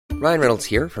Ryan Reynolds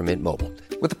here from Mint Mobile.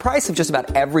 With the price of just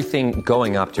about everything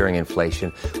going up during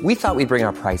inflation, we thought we'd bring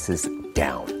our prices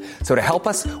down. So to help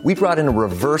us, we brought in a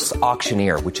reverse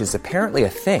auctioneer, which is apparently a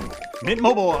thing. Mint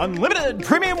Mobile Unlimited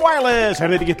Premium Wireless. How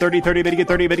to get 30, 30, bit to get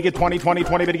 30, bit to get 20, 20,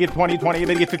 20, bit to get 20, 20,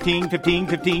 bit to get 15, 15,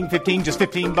 15, 15, just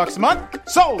 $15 a month?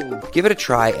 Sold! Give it a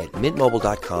try at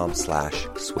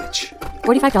mintmobile.com/switch.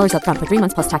 $45 up front for 3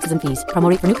 months plus taxes and fees. Promo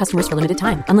rate for new customers for limited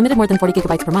time. Unlimited more than 40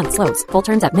 gigabytes per month. Slows full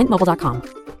terms at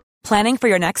mintmobile.com. Planning for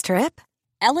your next trip?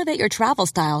 Elevate your travel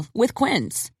style with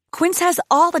Quince. Quince has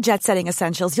all the jet-setting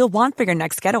essentials you'll want for your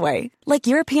next getaway, like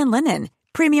European linen,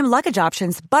 premium luggage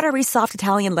options, buttery soft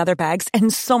Italian leather bags,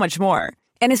 and so much more.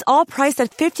 And is all priced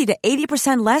at 50 to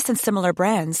 80% less than similar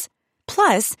brands.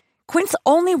 Plus, Quince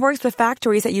only works with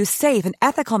factories that use safe and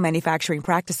ethical manufacturing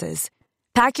practices.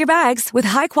 Pack your bags with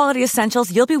high-quality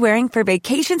essentials you'll be wearing for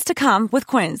vacations to come with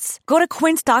Quince. Go to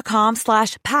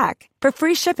quince.com/pack for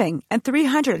free shipping and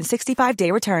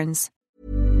 365-day returns.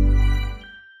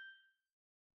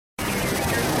 The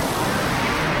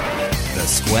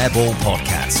Square Ball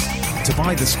Podcast. To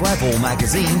buy the Square Ball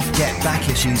magazine, get back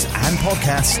issues and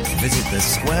podcasts, visit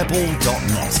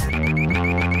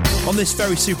thesquareball.net. On this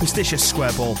very superstitious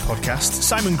Square Ball podcast,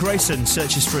 Simon Grayson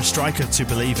searches for a striker to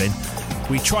believe in.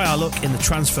 We try our luck in the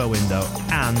transfer window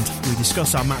and we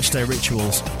discuss our matchday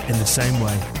rituals in the same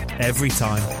way, every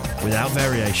time, without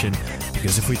variation,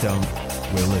 because if we don't,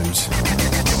 we'll lose.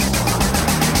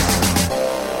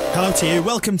 Hello to you.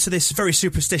 Welcome to this very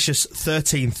superstitious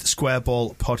 13th Square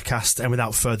Ball podcast. And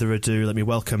without further ado, let me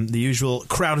welcome the usual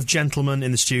crowd of gentlemen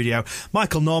in the studio.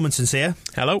 Michael Normanson's here.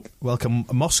 Hello. Welcome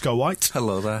Moscow White.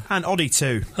 Hello there. And Oddie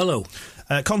too. Hello.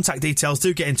 Contact details,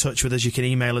 do get in touch with us. You can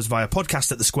email us via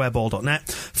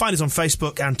podcast@thesquareball.net. Find us on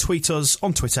Facebook and tweet us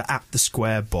on Twitter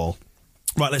 @thesquareball.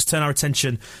 Right, let's turn our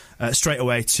attention straight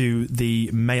away to the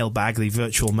mailbag, the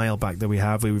virtual mailbag that we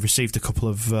have. We've received a couple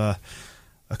of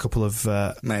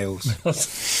mails.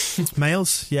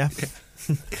 Mails, yeah.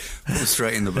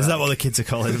 Straight in the back. Is that what the kids are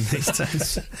calling them these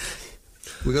days?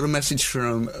 We got a message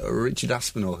from Richard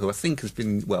Aspinall, who I think has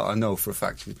been, well, I know for a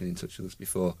fact he's been in touch with us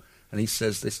before, and he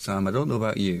says this time, I don't know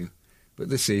about you, but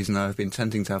this season I've been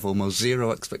tending to have almost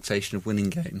zero expectation of winning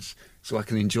games, so I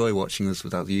can enjoy watching us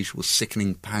without the usual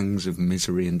sickening pangs of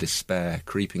misery and despair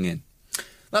creeping in.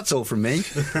 That's all from me.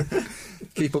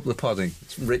 Keep up the podding.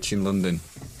 It's Rich in London.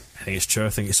 I think it's true.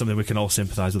 I think it's something we can all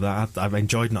sympathise with that. I've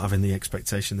enjoyed not having the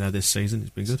expectation there this season.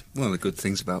 It's been good. One of the good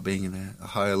things about being in a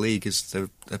higher league is they're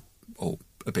all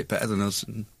a bit better than us,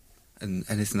 and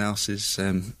anything else is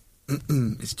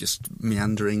it's just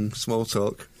meandering small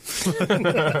talk.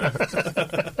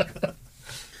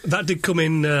 That did come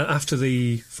in after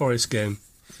the Forest game.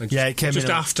 Yeah, it came just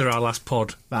in after our last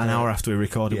pod. About an hour after we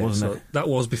recorded, wasn't it? That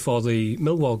was before the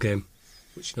Millwall game,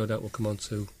 which no doubt we'll come on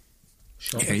to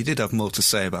shortly. Yeah, you did have more to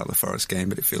say about the Forest game,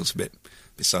 but it feels a bit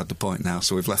beside the point now,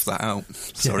 so we've left that out.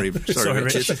 Sorry, sorry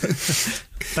Richard.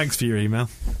 Thanks for your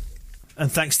email. And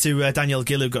thanks to Daniel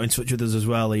Gill, who got in touch with us as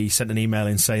well. He sent an email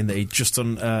in saying that he'd just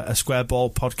done a Square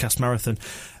Ball podcast marathon,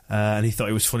 and he thought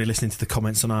it was funny listening to the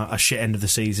comments on our shit end of the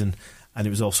season, and it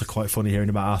was also quite funny hearing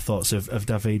about our thoughts of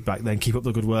David back then. Keep up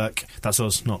the good work. That's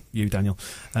us, not you, Daniel.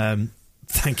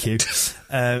 Thank you.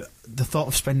 The thought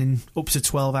of spending up to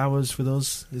 12 hours with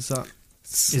us, is that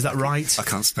right? I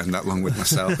can't spend that long with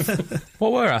myself.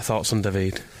 What were our thoughts on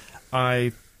David?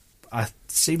 I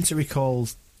seem to recall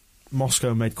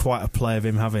Moscow made quite a play of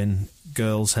him having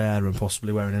girls' hair and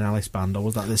possibly wearing an Alice band, or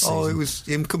was that this season? Oh, it was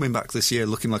him coming back this year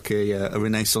looking like a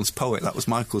Renaissance poet. That was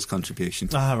Michael's contribution.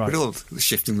 Ah, right. We're all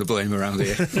shifting the blame around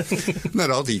here. Not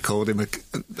Oddie called him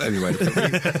anyway,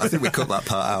 I think we cut that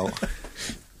part out.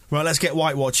 Right, let's get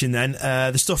white watching then.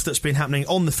 The stuff that's been happening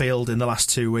on the field in the last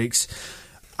 2 weeks.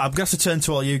 I'm going to have to turn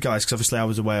to all you guys, because obviously I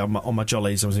was away on my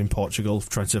jollies. I was in Portugal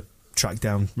trying to track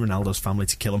down Ronaldo's family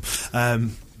to kill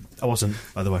him. I wasn't,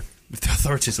 by the way. If the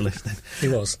authorities are listening. He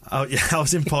was. Oh, yeah, I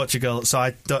was in Portugal, so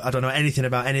I don't know anything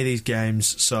about any of these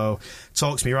games. So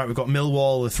talk to me. Right, we've got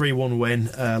Millwall, a 3-1 win.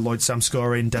 Lloyd Sam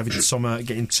scoring, David Sommer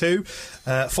getting 2.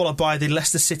 Followed by the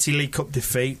Leicester City League Cup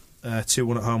defeat,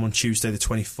 2-1 at home on Tuesday the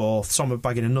 24th. Sommer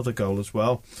bagging another goal as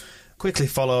well. Quickly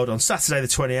followed on Saturday the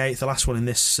 28th, the last one in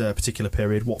this particular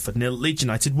period, Watford 0, Leeds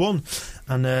United 1.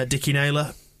 And Dickie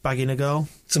Naylor bagging a goal.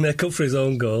 To make up for his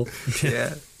own goal.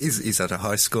 Yeah, he's had a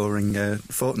high-scoring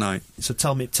fortnight. So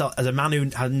tell me, as a man who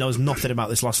knows nothing about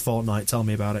this last fortnight, tell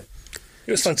me about it.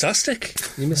 It was fantastic.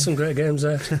 You missed some great games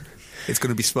there. It's going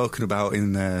to be spoken about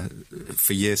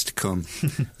for years to come.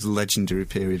 It's a legendary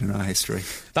period in our history.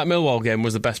 That Millwall game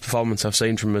was the best performance I've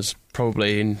seen from us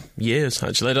probably in years,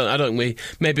 actually.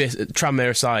 Maybe Tranmere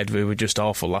aside, we were just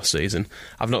awful last season.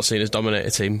 I've not seen us dominate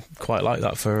a team quite like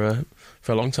that for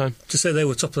a long time. To say they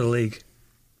were top of the league,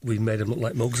 we made them look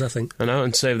like mugs, I think. I know,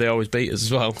 and to say they always beat us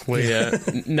as well. We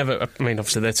never... I mean,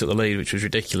 obviously they took the lead, which was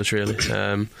ridiculous, really.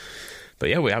 But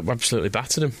yeah, we absolutely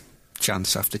battered them.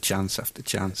 Chance after chance after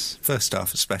chance. First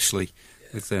half especially,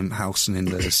 with Howson in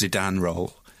the Zidane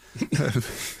role.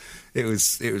 It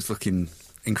was looking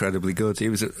incredibly good. It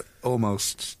was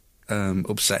almost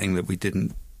upsetting that we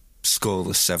didn't score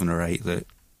the 7 or 8 that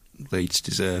Leeds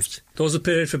deserved. There was a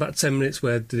period for about 10 minutes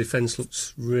where the defence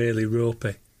looked really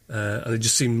ropey, and it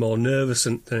just seemed more nervous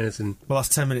than anything. Well, that's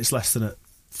 10 minutes less than at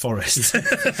Forest.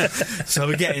 So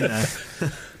we're getting there.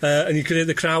 And you could hear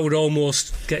the crowd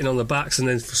almost getting on the backs, and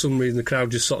then for some reason the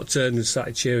crowd just sort of turned and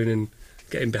started cheering and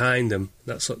getting behind them.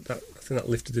 I think that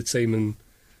lifted the team, and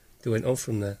they went on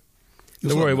from there.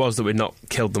 The worry was that we'd not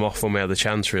killed them off when we had the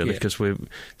chance, really, because we,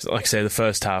 like I say, the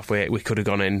first half we could have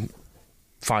gone in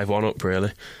 5-1 up,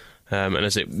 really. And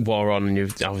as it wore on,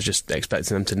 I was just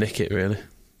expecting them to nick it, really.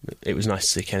 It was nice to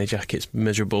see Kenny Jackett's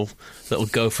miserable little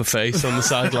gopher face on the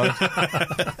sideline.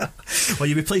 Well,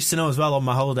 you'll be pleased to know as well, on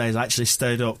my holidays I actually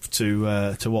stayed up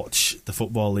to watch the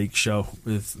Football League show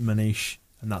with Manish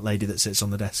and that lady that sits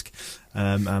on the desk.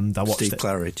 And I watched Steve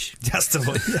Claridge. That's the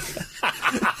one.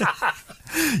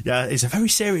 Yeah, he's a very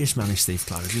serious man, is Steve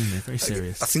Claridge, isn't he? Very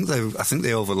serious. I think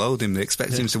they overload him. They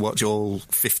expect him to watch all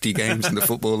 50 games in the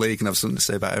Football League and have something to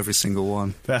say about every single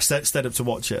one. But I stayed up to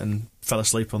watch it and fell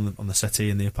asleep on the settee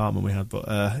in the apartment we had. But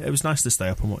it was nice to stay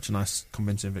up and watch a nice,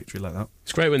 convincing victory like that.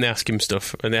 It's great when they ask him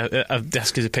stuff and they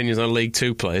ask his opinions on League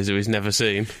 2 players who he's never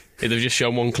seen. They've just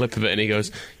shown one clip of it and he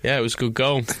goes, "Yeah, it was a good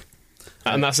goal,"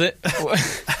 and that's it.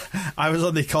 I was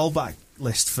on the callback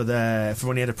list for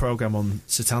when he had a programme on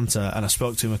Setanta, and I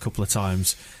spoke to him a couple of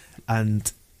times,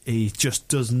 and he just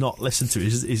does not listen to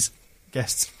his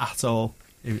guests at all,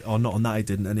 or not on that he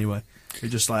didn't anyway. He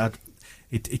just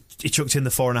he chucked in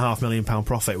the £4.5 million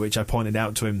profit, which I pointed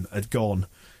out to him had gone.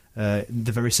 The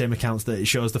very same accounts that it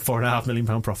shows the £4.5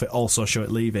 million profit also show it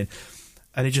leaving.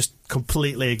 And he just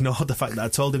completely ignored the fact that I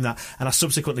told him that. And I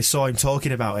subsequently saw him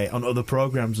talking about it on other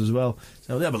programmes as well.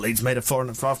 So, yeah, but Leeds made a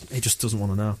 4.5. He just doesn't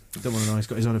want to know. He doesn't want to know. He's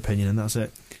got his own opinion, and that's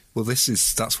it. Well,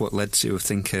 that's what led to, I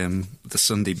think, the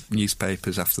Sunday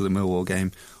newspapers after the Millwall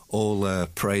game all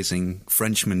praising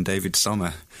Frenchman David Sommer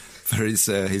for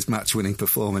his match-winning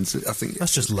performance. I think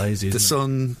that's just lazy. The isn't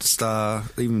Sun, Star,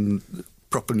 even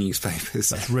proper newspapers.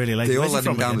 That's really lazy. They all had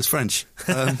him down as French.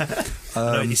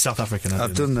 No, he's South African.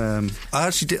 I've done. I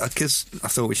actually did, because I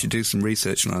thought we should do some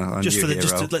research on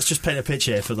let's just paint a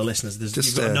picture here for the listeners.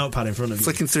 You've got a notepad in front of you.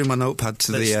 Flicking through my notepad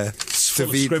to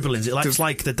scribblings. It's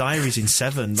like the diaries in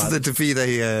Seven. To the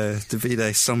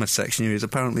Davide Sommer section here is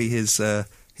apparently his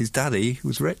daddy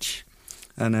was rich,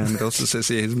 and it also says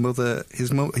here his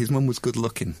mum was good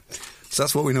looking. So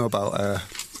that's what we know about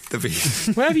David.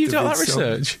 Where have you done that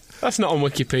research? That's not on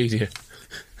Wikipedia.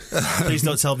 Please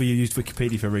don't tell me you used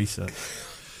Wikipedia for research.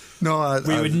 No,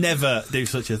 we would never do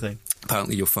such a thing.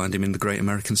 Apparently you'll find him in the Great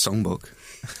American Songbook.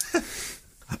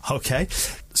 Okay.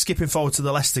 Skipping forward to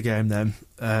the Leicester game then.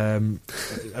 A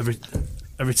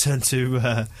return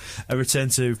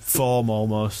to form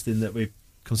almost, in that we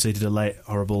conceded a late,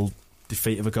 horrible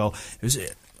defeat of a goal.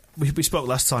 We spoke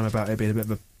last time about it being a bit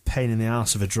of a pain in the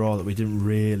arse of a draw that we didn't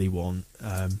really want.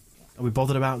 Are we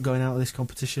bothered about going out of this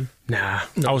competition? Nah,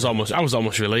 I was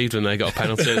almost relieved when they got a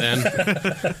penalty at the end.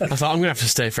 I thought, I'm going to have to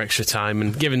stay for extra time,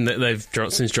 and given that they've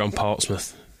since drawn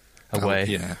Portsmouth away,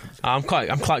 yeah, I'm quite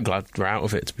glad we're out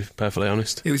of it, to be perfectly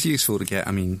honest. It was useful to get.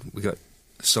 I mean, we got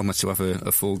Sommer to have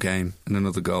a full game and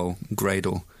another goal.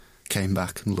 Gradle came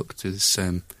back and looked as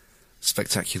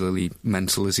spectacularly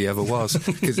mental as he ever was.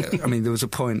 Because I mean, there was a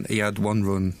point he had one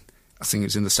run, I think it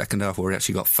was in the second half, where he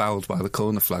actually got fouled by the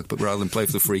corner flag, but rather than play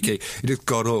for the free kick, he just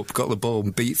got up, got the ball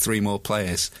and beat 3 more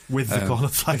players. With the corner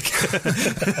flag.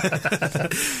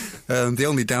 The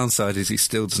only downside is he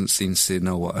still doesn't seem to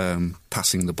know what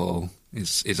passing the ball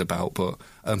is about, but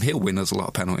he'll win us a lot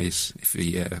of penalties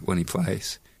when he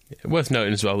plays. Yeah, worth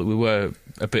noting as well that we were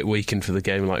a bit weakened for the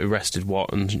game, like we rested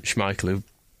Watt and Schmeichel, who've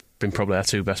been probably our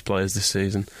 2 best players this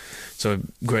season. So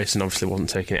Grayson obviously wasn't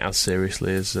taking it as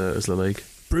seriously as the league.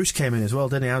 Bruce came in as well,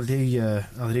 didn't he? How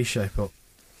did he shape up?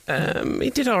 He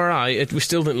did all right. We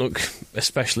still didn't look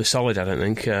especially solid, I don't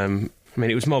think. I mean,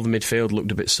 it was more the midfield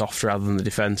looked a bit soft rather than the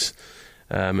defence.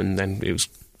 And then it was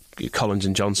Collins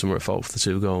and Johnson were at fault for the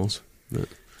 2 goals. But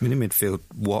I mean, in midfield,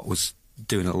 Watt was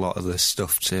doing a lot of the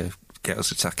stuff to get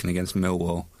us attacking against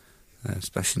Millwall.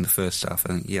 especially in the first half.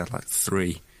 I think he had like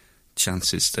 3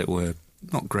 chances that were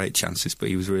not great chances, but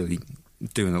he was really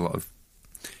doing a lot of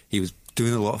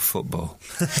football.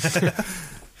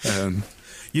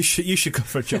 You should go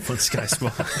for a job on Sky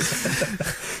Sport.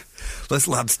 This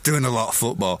lad's doing a lot of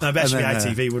football. I bet it should be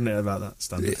ITV, wouldn't it, about that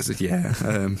standard? Yeah.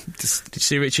 Did you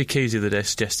see Richard Keys the other day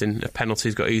suggesting a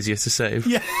penalty's got easier to save?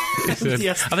 Yeah.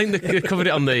 Yes. I think they covered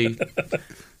it on the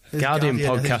Guardian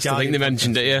podcast. I think they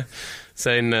mentioned it, yeah.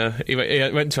 Saying he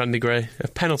went to Andy Gray, a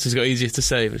penalty's got easier to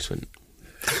save. And just went,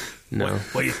 no.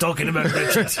 What are you talking about,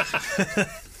 Richard?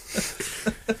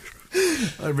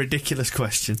 A ridiculous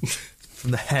question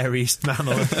from the hairiest man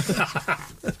on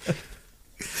earth.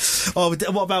 Oh,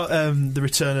 what about the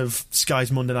return of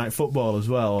Sky's Monday Night Football as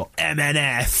well, or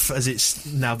MNF as it's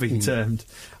now being termed?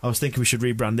 I was thinking we should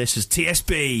rebrand this as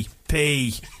TSB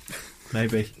P.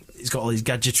 Maybe he's got all his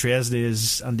gadgetry, hasn't he?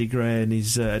 As Andy Gray, and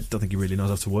I don't think he really knows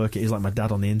how to work it. He's like my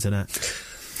dad on the internet.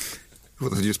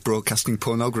 Well, they're just broadcasting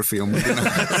pornography on Monday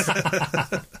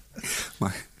night.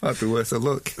 Might be worth a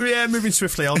look. Yeah, moving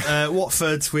swiftly on.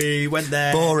 Watford, we went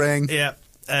there. Boring. Yeah.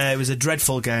 It was a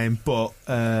dreadful game, but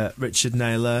Richard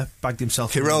Naylor bagged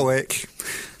himself heroic.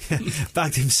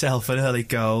 Bagged himself an early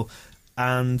goal,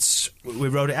 and we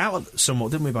rode it out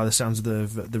somewhat, didn't we? By the sounds of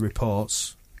the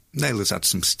reports, Naylor's had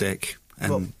some stick,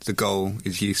 and the goal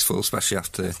is useful, especially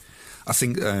after. I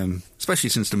think, especially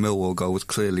since the Millwall goal was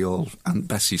clearly all Aunt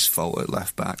Bessie's fault at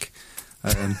left back.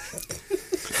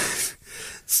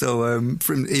 So,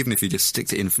 even if you just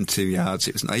sticked it in from 2 yards,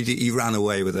 it was. He ran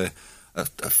away with a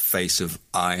face of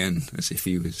iron, as if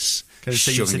he was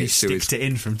shoving it to his... sticked it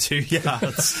in from 2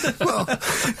 yards. Well,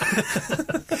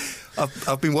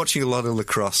 I've been watching a lot of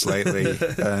lacrosse lately,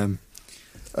 so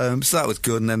that was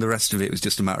good, and then the rest of it was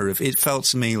just a matter of... It felt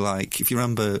to me like, if you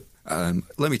remember...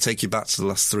 let me take you back to the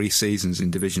last 3 seasons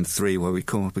in Division 3 where we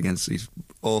come up against these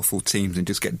awful teams and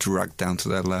just get dragged down to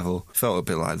their level. It felt a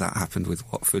bit like that happened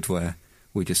with Watford, where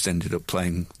we just ended up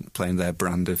playing their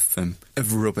brand of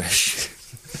rubbish.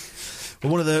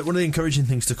 Well, one of the encouraging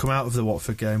things to come out of the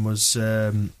Watford game was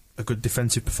a good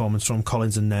defensive performance from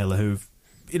Collins and Naylor, who,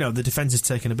 the defence has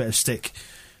taken a bit of stick.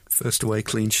 First away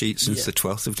clean sheet since the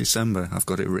 12th of December. I've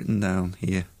got it written down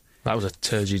here. That was a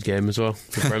turgid game as well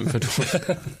for Brentford.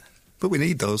 But we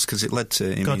need those because it led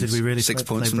to did we really 6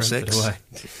 points from 6. Away?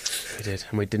 We did,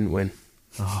 and we didn't win.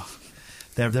 Oh,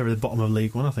 they're at the bottom of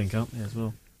League One, I think, aren't they, as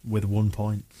well, with 1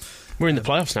 point. We're in the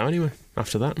playoffs now, anyway.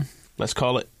 After that, let's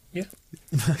call it. Yeah.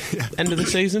 End of the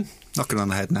season. Knocking on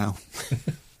the head now.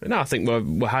 No, I think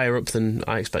we're higher up than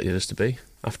I expected us to be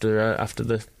after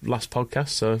the last podcast.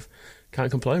 So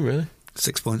can't complain really.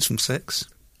 6 points from 6.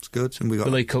 It's good, and we got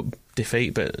the League Cup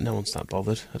defeat, but no one's that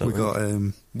bothered. We got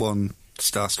one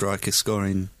star striker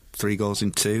scoring 3 goals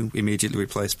in 2, immediately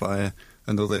replaced by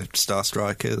another star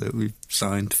striker that we've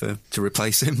signed to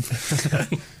replace him.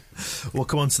 We'll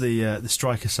come on to the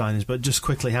striker signings, but just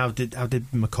quickly, how did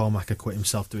McCormack acquit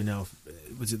himself? Do we know?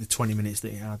 Was it the 20 minutes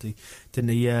that he had? Didn't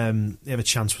he have a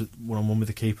chance one-on-one with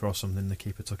the keeper or something? The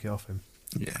keeper took it off him.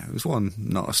 Yeah, it was one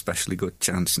not especially good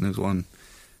chance, and there was one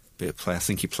bit of play. I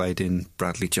think he played in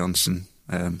Bradley Johnson,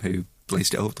 who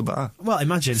blazed it over the bar. Well,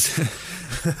 imagine.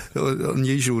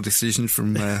 Unusual decision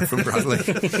from Bradley.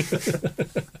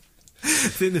 I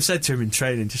think they've said to him in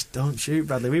training, just don't shoot,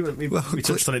 Bradley. We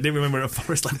touched on it, didn't we, when we were at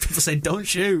Forest? Like, people saying, don't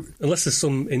shoot. Unless there's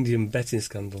some Indian betting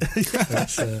scandal.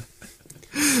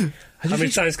 How many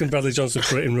times can Bradley Johnson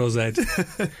put it in Rose's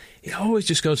head? He always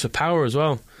just goes for power as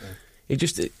well. Yeah.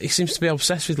 He seems to be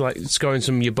obsessed with like scoring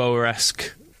some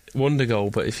Yeboah-esque wonder goal,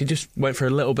 but if you just went for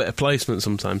a little bit of placement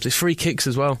sometimes, it's free kicks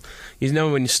as well. You know,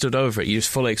 when you stood over it, you're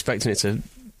just fully expecting it to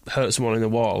hurt someone in the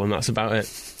wall, and that's about it.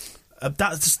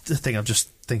 That's the thing I'm just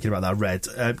thinking about that I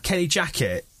read. Kenny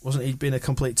Jackett, wasn't he being a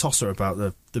complete tosser about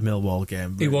the Millwall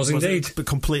game? He was indeed. But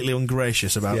completely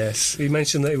ungracious about... Yes, he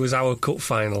mentioned that it was our cup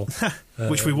final.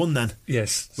 Which we won then.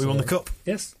 Yes. We won the cup.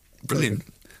 Yes. Brilliant.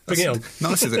 Bring it on.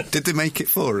 Nice of it. Did they make it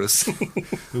for us?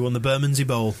 We won the Bermondsey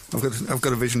Bowl. I've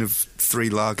got a vision of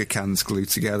 3 lager cans glued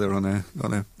together on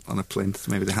a plinth.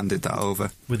 Maybe they handed that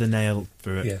over. With a nail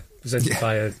through it. Yeah. Presented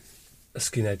by a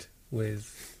skinhead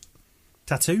with...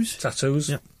 Tattoos? Tattoos.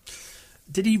 Yeah.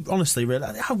 Did he honestly really...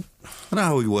 I don't know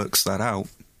how he works that out.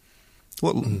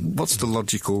 What's the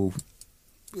logical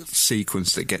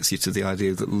sequence that gets you to the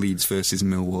idea that Leeds versus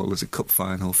Millwall is a cup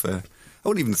final for... I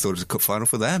wouldn't even have thought it was a cup final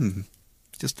for them.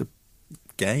 It's just a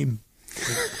game.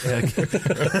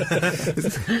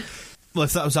 Well,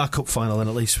 if that was our cup final, then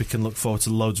at least we can look forward to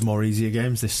loads more easier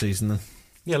games this season then.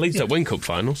 Yeah, Leeds don't win cup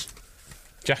finals.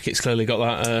 Jackett's clearly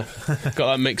got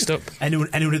that mixed up. Anyone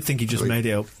would think he just made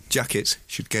it up. Jackett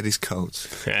should get his coat.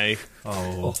 Hey.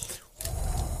 Oh.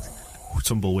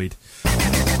 tumbleweed.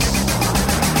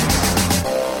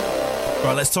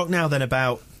 Right, let's talk now then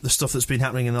about the stuff that's been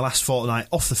happening in the last fortnight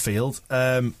off the field.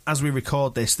 As we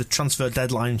record this, the transfer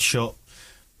deadline shut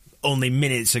only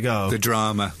minutes ago. The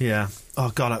drama. Yeah. Oh,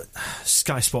 God,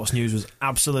 Sky Sports News was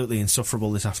absolutely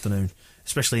insufferable this afternoon,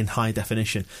 especially in high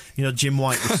definition. You know, Jim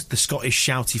White, the Scottish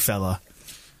shouty fella.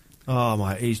 Oh,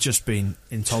 my, he's just been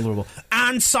intolerable.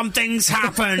 And something's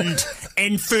happened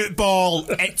in football.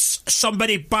 It's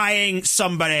somebody buying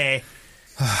somebody.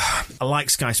 I like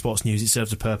Sky Sports News, it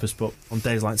serves a purpose, but on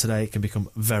days like today it can become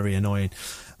very annoying.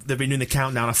 They've been doing the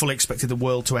countdown. I fully expected the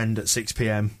world to end at 6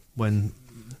 p.m. when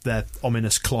their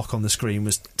ominous clock on the screen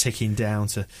was ticking down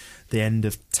to the end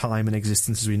of time and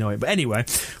existence as we know it. But anyway,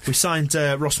 we signed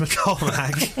Ross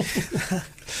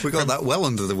McCormack. We got that well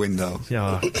under the window.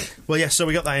 Yeah. Well, yeah, so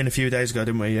we got that in a few days ago,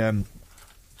 didn't we?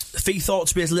 Fee thought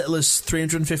to be as little as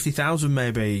 350,000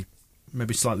 maybe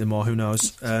slightly more, who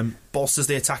knows. Bolsters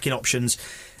the attacking options.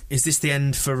 Is this the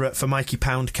end for Mikey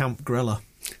Pound Camp Grella?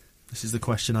 This is the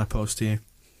question I pose to you.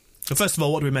 So first of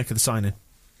all, what do we make of the signing?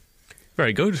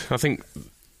 Very good. I think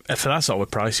for that sort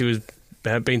of price, he was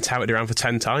being touted around for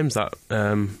 10 times that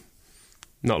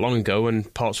not long ago when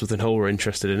Portsmouth and Hull were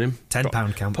interested in him.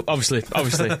 £10 camp. Obviously,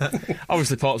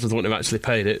 Portsmouth wouldn't have actually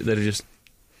paid it. They'd have just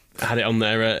had it on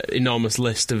their enormous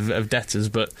list of debtors.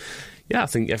 But yeah, I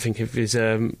think if he's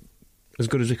as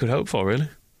good as we could hope for, really.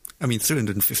 I mean,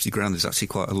 350 grand is actually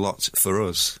quite a lot for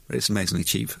us. It's amazingly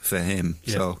cheap for him.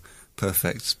 Yeah. So,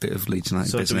 perfect bit of Leeds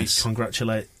United business. So do we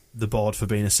congratulate the board for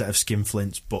being a set of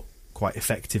skinflints, but quite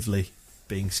effectively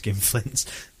being skinflints?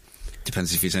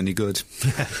 Depends if he's any good.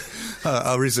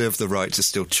 I'll reserve the right to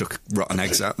still chuck rotten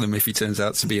eggs at them if he turns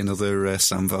out to be another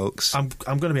Sam Vokes. I'm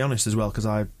going to be honest as well, because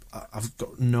I've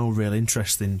got no real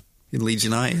interest in Leeds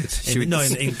United. In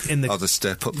the... I'll just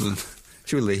put them...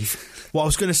 Should we leave? What I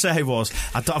was going to say was,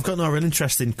 I've got no real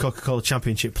interest in Coca-Cola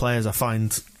Championship players. I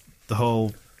find the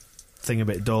whole thing a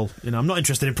bit dull. You know, I'm not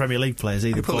interested in Premier League players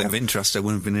either. I probably have interest. I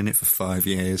wouldn't have been in it for 5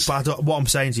 years. But what I'm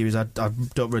saying to you is I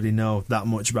don't really know that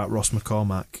much about Ross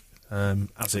McCormack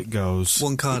as it goes.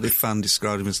 One Cardiff fan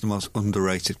described him as the most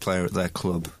underrated player at their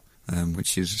club,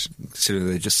 which is, considering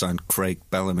they just signed Craig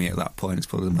Bellamy at that point, it's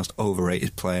probably the most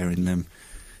overrated player in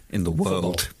the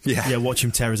world. Yeah, watch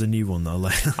him tear as a new one though.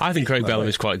 I think Craig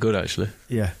Bellamy's quite good, actually.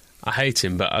 Yeah, I hate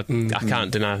him, but I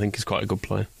can't deny I think he's quite a good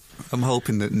player. I'm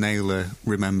hoping that Naylor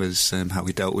remembers how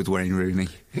he dealt with Wayne Rooney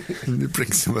and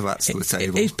brings some of that to the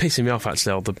table. It's pissing me off,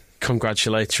 actually, all the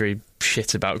congratulatory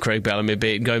shit about Craig Bellamy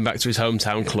going back to his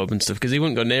hometown club and stuff, because he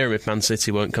wouldn't go near him if Man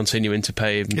City weren't continuing to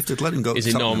pay him if they'd let him go his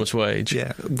enormous wage.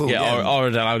 Yeah. Or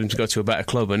had allowed him to go to a better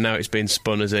club, and now it's been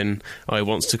spun as in, he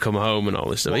wants to come home and all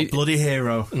this stuff. Bloody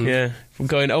hero. Yeah.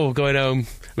 Going home.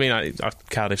 I mean,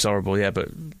 Cardiff's horrible, yeah, but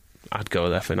I'd go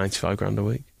there for 95 grand a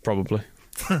week, probably.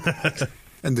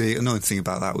 And the annoying thing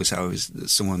about that was how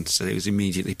someone said it was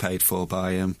immediately paid for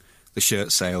by the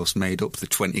shirt sales made up the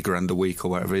 20 grand a week or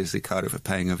whatever it is the Cardiff are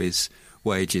paying of his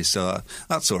wages. So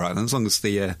that's all right. And as long as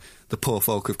the poor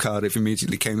folk of Cardiff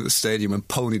immediately came to the stadium and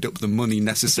ponied up the money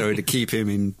necessary to keep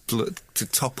him to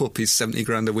top up his 70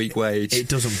 grand a week wage. It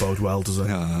doesn't bode well, does it?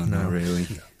 No, not really.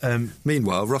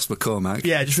 Meanwhile, Ross McCormack.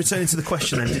 Yeah, just returning to the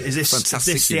question then, is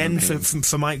this the end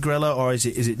for Mike Grella, or is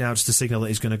it now just a signal that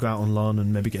he's going to go out on loan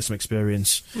and maybe get some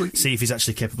experience, see if he's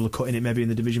actually capable of cutting it maybe in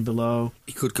the division below?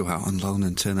 He could go out on loan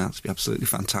and turn out to be absolutely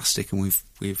fantastic, and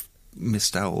we've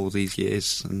missed out all these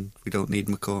years and we don't need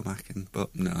McCormack, but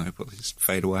he'll just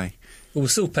fade away. Well, we're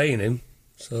still paying him,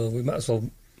 so we might as well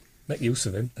make use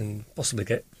of him and possibly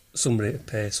get somebody to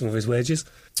pay some of his wages.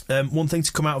 One thing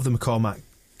to come out of the McCormack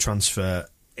transfer,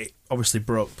 it obviously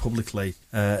broke publicly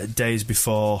days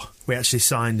before we actually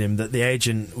signed him that the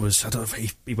agent was, I don't know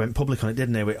if he went public on it,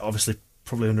 didn't he? Obviously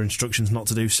probably under instructions not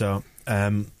to do so.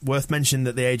 Worth mentioning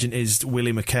that the agent is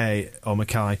Willie Mackay,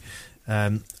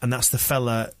 and that's the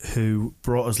fella who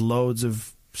brought us loads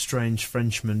of strange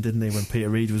Frenchmen, didn't he, when Peter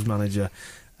Reid was manager.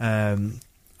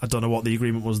 I don't know what the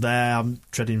agreement was there. I'm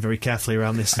treading very carefully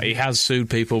around this. He has sued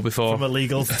people before. From a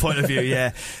legal point of view,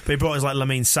 yeah. But he brought us like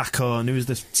Lamine Sacco, and who was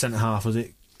the centre-half, was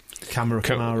it?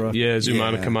 Kamara? Yeah,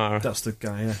 Zoumana Kamara. That's the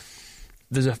guy, yeah.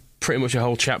 There's pretty much a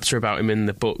whole chapter about him in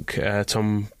the book,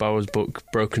 Tom Bauer's book,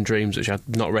 Broken Dreams, which I've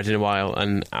not read in a while,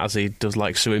 and as he does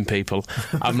like suing people,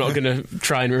 I'm not going to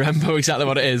try and remember exactly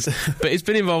what it is, but he's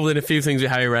been involved in a few things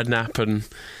with Harry Redknapp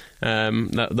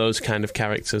and those kind of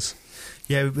characters.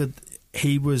 Yeah, but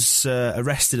he was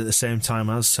arrested at the same time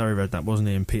as Harry Redknapp, wasn't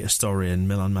he, and Peter Storey and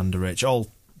Milan Mandaric,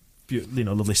 all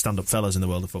lovely stand-up fellas in the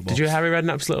world of football. Did you hear Harry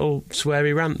Redknapp's little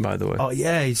sweary rant, by the way? Oh,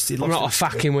 yeah. I'm not a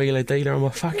fucking wheeler dealer, I'm a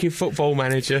fucking football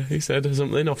manager, he said, or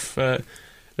something, off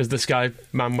as the Sky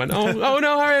man went, "Oh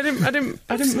no, Harry, I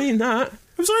didn't mean that."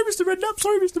 I'm sorry, Mr.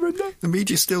 Redknapp. The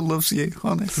media still loves you,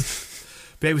 honest.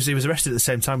 But he was arrested at the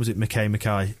same time, was it, Mackay?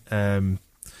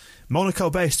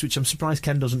 Monaco-based, which I'm surprised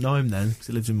Ken doesn't know him then, because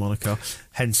he lives in Monaco.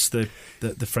 Hence the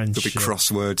French... There'll be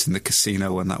crosswords in the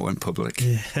casino when that went public.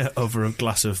 Yeah, over a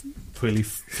glass of Pouilly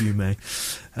Fumé.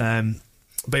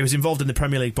 But he was involved in the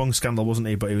Premier League bung scandal, wasn't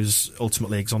he? But he was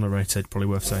ultimately exonerated, probably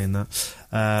worth saying that.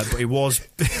 But he was...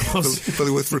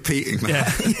 Probably worth repeating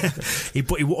that. Yeah.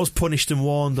 But he was punished and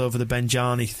warned over the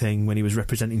Benjani thing when he was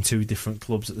representing 2 different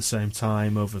clubs at the same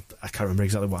time. I can't remember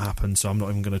exactly what happened, so I'm not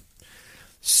even going to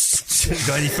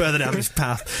go any further down this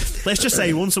path. Let's just say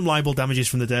he won some libel damages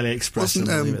from the Daily Express and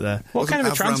leave it there. What kind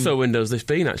of a transfer window has this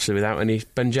been, actually, without any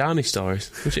Benjani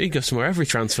stories? He goes somewhere every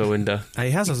transfer window.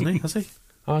 He has, hasn't he? Has he?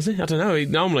 Oh, has he? I don't know.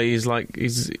 Normally he's linked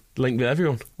with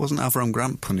everyone. Wasn't Avram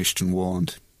Grant punished and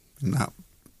warned in that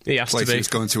he has place to be. He was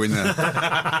going to in there?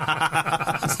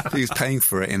 He was paying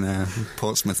for it in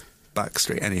Portsmouth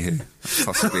Backstreet, anywho.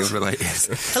 Possibly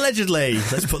unrelated. Allegedly.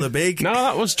 Let's put the big... No,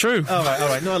 that was true. All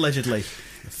right. No, allegedly.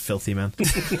 Filthy man.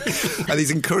 And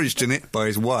he's encouraged in it by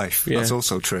his wife. Yeah. That's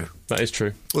also true. That is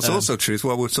true. What's also true is,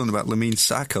 we were talking about Lamine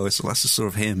Sacco. It's the last I saw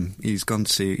of him. He was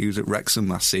at Wrexham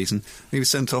last season. He was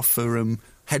sent off for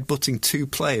headbutting 2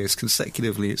 players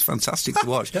consecutively. It's fantastic to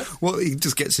watch. Yeah. Well, he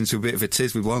just gets into a bit of a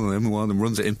tiz with one of them, and one of them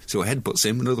runs at him, so he headbutts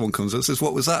him. Another one comes up and says,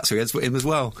 "What was that?" So he headbutts him as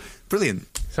well. Brilliant.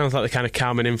 Sounds like the kind of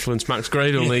calming influence Max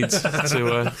Gradle needs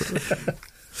to...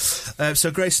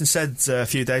 So Grayson said a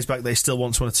few days back they still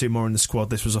want 1 or 2 more in the squad.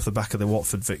 This was off the back of the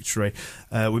Watford victory.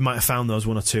 We might have found those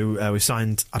 1 or 2. We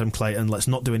signed Adam Clayton. Let's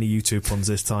not do any YouTube puns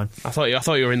this time. I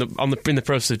thought you were in the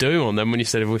process of doing one then when you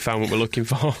said we found what we're looking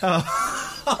for.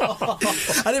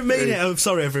 I didn't mean it. I'm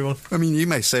sorry, everyone. I mean, you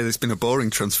may say it's been a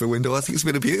boring transfer window. I think it's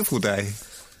been a beautiful day.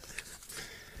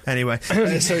 Anyway,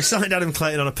 so he signed Adam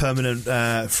Clayton on a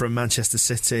permanent from Manchester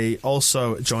City.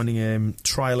 Also joining him,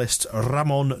 trialist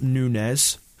Ramon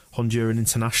Nunes, Honduran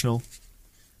international.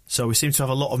 So we seem to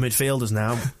have a lot of midfielders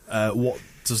now. What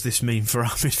does this mean for our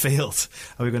midfield?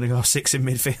 Are we going to go 6 in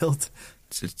midfield?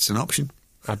 It's an option.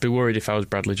 I'd be worried if I was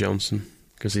Bradley Johnson,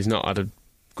 because he's not had a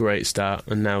great start,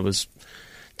 and now there's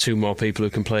 2 more people who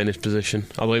can play in his position.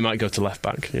 Although he might go to left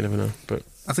back, you never know. But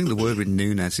I think the word with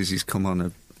Nunes is he's come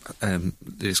on they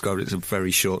described it as a very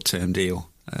short-term deal.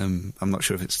 I'm not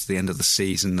sure if it's the end of the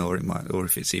season or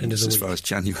if it's even just as far as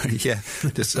January. Yeah,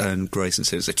 just Grayson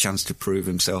says it's a chance to prove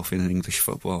himself in English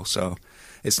football. So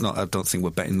it's not. I don't think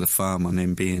we're betting the farm on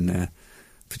him being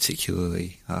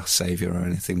particularly our saviour or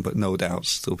anything. But no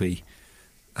doubts there'll be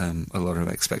a lot of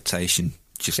expectation.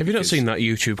 Have you not seen that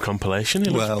YouTube compilation?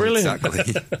 It looks brilliant.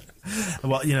 Exactly.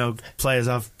 Well, players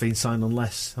have been signed on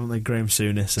less, haven't they? Graham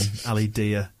Souness and Ali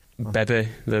Dia. Bebe,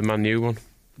 the Man U one.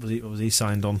 What was he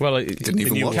signed on? Well, didn't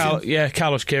even watch him. Yeah,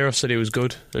 Carlos Queiroz said he was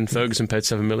good, and Ferguson paid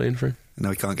 $7 million for him.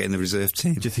 No, he can't get in the reserve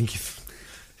team. Do you think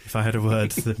if I had a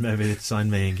word that maybe they'd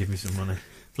sign me and give me some money?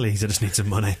 Please, I just need some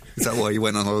money. Is that why you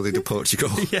went on holiday to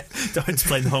Portugal? Yeah, don't to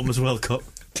play the Homeless World Cup.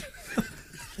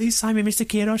 Please sign me, Mr.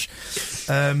 Queiroz.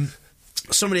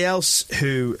 Somebody else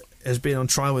who has been on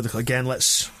trial with again.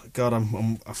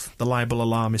 The libel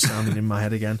alarm is sounding in my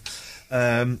head again.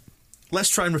 Let's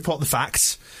try and report the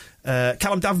facts.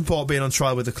 Callum Davenport being on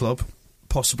trial with the club,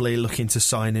 possibly looking to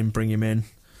sign him, bring him in,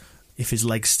 if his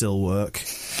legs still work.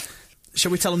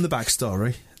 Shall we tell him the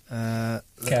backstory?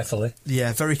 Carefully.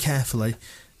 Yeah, very carefully.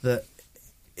 That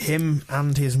him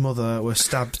and his mother were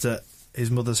stabbed at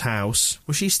his mother's house.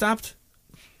 Was she stabbed?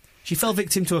 She fell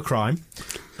victim to a crime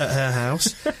at her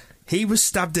house. He was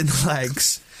stabbed in the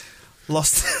legs,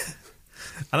 lost...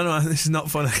 I don't know, this is not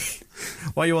funny.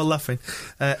 Why are you all laughing?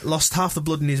 Lost half the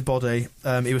blood in his body.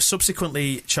 He was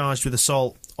subsequently charged with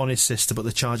assault on his sister, but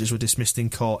the charges were dismissed in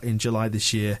court in July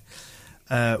this year.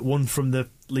 One from the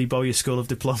Lee Bowyer School of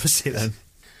Diplomacy, then.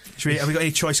 Have we got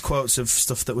any choice quotes of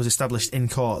stuff that was established in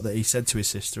court that he said to his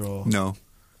sister? Or No.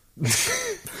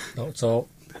 Not at all.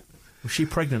 Was she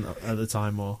pregnant at the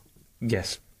time, or...?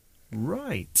 Yes.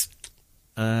 Right.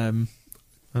 An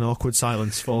awkward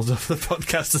silence falls over the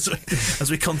podcast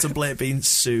as we contemplate being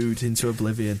sued into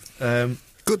oblivion.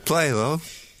 Good player, though.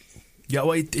 Yeah,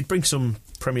 well, he'd bring some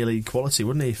Premier League quality,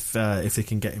 wouldn't he, if they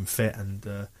can get him fit,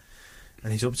 and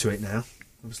he's up to it now.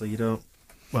 Obviously, you don't...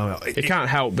 Well, it can't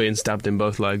help being stabbed in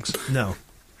both legs. No.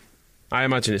 I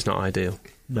imagine it's not ideal.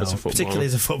 No, as a footballer. particularly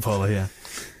as a footballer, yeah.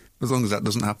 As long as that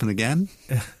doesn't happen again.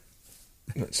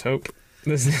 Let's hope.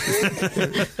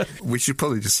 We should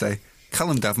probably just say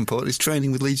Callum Davenport is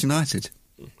training with Leeds United.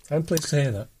 I'm pleased to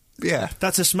hear that. Yeah.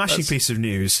 That's a smashing piece of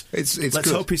news. Let's good.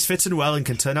 Hope he's fit and well and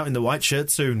can turn out in the white shirt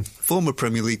soon. Former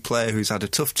Premier League player who's had a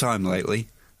tough time lately,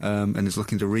 and is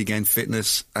looking to regain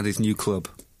fitness at his new club.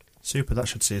 Super, that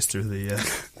should see us through the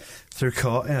through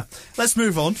court. Yeah, let's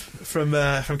move on from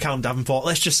Callum Davenport.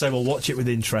 Let's just say we'll watch it with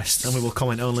interest, and we will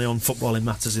comment only on footballing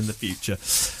matters in the future.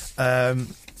 So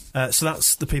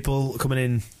that's the people coming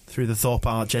in through the Thorpe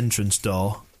Arch entrance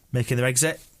door, making their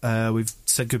exit. We've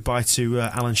said goodbye to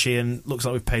Alan Sheehan. Looks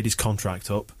like we've paid his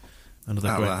contract up.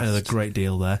 Another great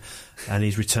deal there, and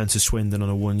he's returned to Swindon on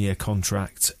a 1-year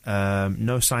contract.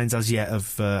 No signs as yet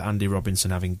of Andy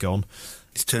Robinson having gone.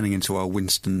 He's turning into our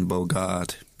Winston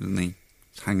Bogard, isn't he?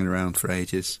 He's hanging around for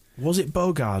ages. Was it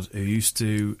Bogard who used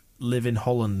to live in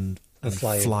Holland and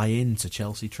fly in to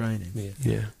Chelsea training?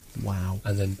 Yeah. Wow.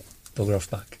 And then bugger off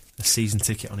back. A season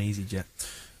ticket on EasyJet.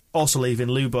 Also leaving,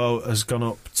 Lubo has gone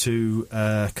up to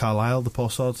Carlisle, the poor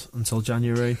sod, until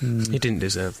January. He didn't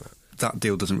deserve that. That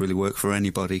deal doesn't really work for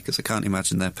anybody, because I can't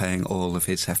imagine they're paying all of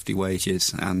his hefty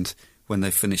wages, and when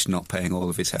they finish not paying all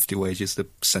of his hefty wages, they're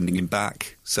sending him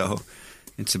back. So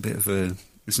it's a bit of a...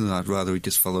 I'd rather he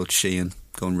just followed Sheehan,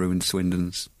 go and ruin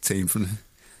Swindon's team from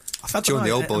join the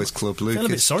old boys club. Lucas, I feel a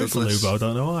bit sorry Douglas. for Lubo, I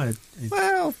don't know why.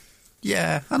 Well,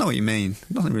 yeah, I know what you mean.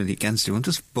 Nothing really against him. I'm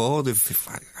just bored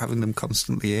of having them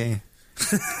constantly here.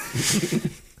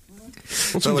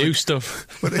 What's some new stuff?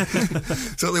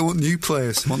 So they want new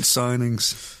players, they want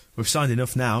signings. We've signed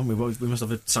enough now. We must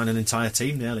have signed an entire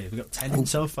team nearly. Have we got 10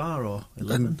 so far, or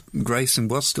 11? And Grayson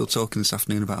was still talking this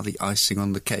afternoon about the icing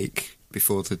on the cake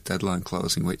before the deadline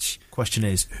closing, which... Question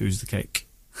is, who's the cake?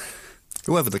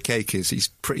 Whoever the cake is, he's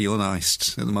pretty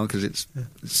uniced at the moment, because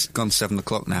it's gone 7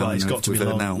 o'clock now. Well, it's got to be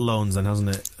loans then, hasn't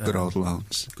it? Good old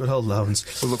loans. Good old loans.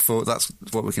 We'll look forward. That's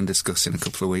what we can discuss in a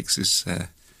couple of weeks, is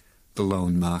the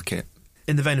loan market.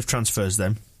 In the vein of transfers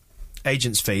then,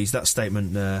 agents' fees, that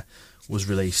statement was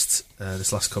released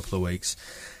this last couple of weeks,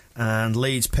 and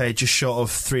Leeds paid just short of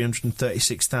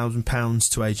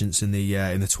 £336,000 to agents in the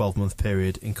 12-month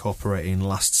period incorporating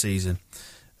last season.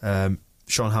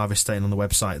 Sean Harvey stating on the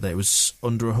website that it was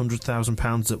under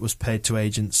 £100,000 that was paid to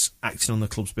agents acting on the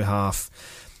club's behalf,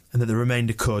 and that the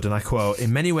remainder could, and I quote,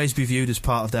 in many ways be viewed as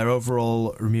part of their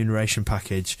overall remuneration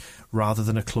package rather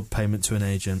than a club payment to an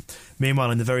agent.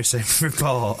 Meanwhile, in the very same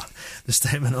report, the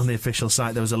statement on the official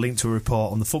site, there was a link to a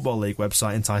report on the Football League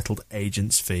website entitled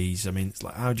Agents' Fees. I mean, it's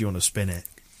like, how do you want to spin it?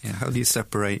 Yeah, how do you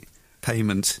separate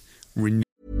payment, Ryan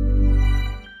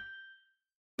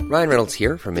Reynolds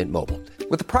here from Mint Mobile.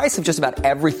 With the price of just about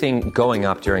everything going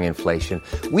up during inflation,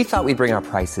 we thought we'd bring our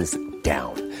prices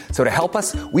down. So to help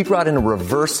us, we brought in a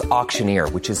reverse auctioneer,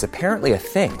 which is apparently a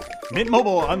thing. Mint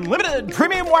Mobile Unlimited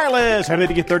Premium Wireless. How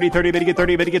to get 30, 30, bit to get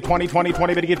 30, bit to get 20, 20,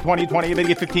 20, bit to get 20, 20, bit to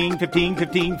get 15, 15,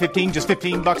 15, 15, just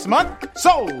 $15 a month?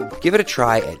 Sold! Give it a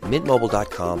try at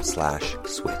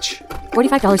mintmobile.com/switch.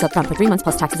 $45 up front for 3 months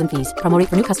plus taxes and fees. Promo rate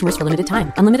for new customers for limited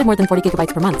time. Unlimited more than 40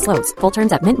 gigabytes per month. Slows full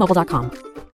terms at mintmobile.com.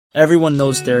 Everyone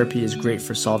knows therapy is great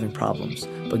for solving problems,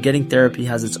 but getting therapy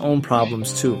has its own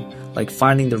problems too, like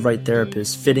finding the right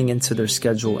therapist, fitting into their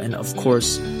schedule, and of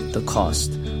course, the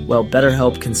cost. Well,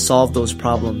 BetterHelp can solve those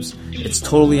problems. It's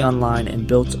totally online and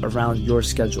built around your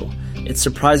schedule. It's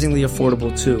surprisingly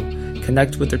affordable too.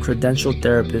 Connect with a credentialed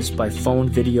therapist by phone,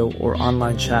 video, or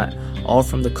online chat, all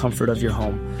from the comfort of your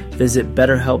home. Visit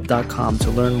BetterHelp.com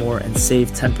to learn more and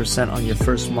save 10% on your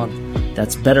first month.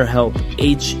 That's BetterHelp,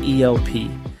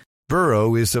 H-E-L-P.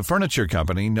 Burrow is a furniture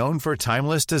company known for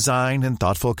timeless design and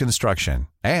thoughtful construction,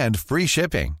 and free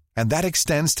shipping, and that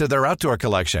extends to their outdoor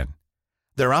collection.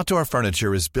 Their outdoor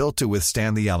furniture is built to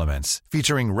withstand the elements,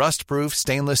 featuring rust-proof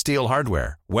stainless steel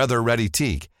hardware, weather-ready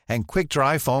teak, and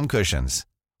quick-dry foam cushions.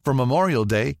 For Memorial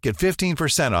Day, get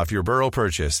 15% off your Burrow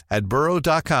purchase at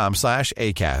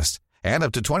burrow.com/ACAST, and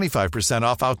up to 25%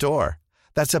 off outdoor.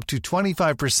 That's up to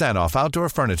 25% off outdoor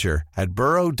furniture at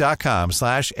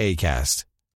burrow.com/ACAST.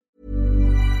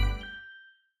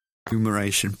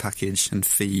 Remuneration package and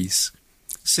fees.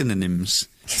 Synonyms.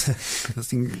 I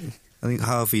think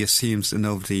Harvey assumes that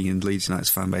nobody in Leeds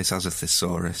United's fan base has a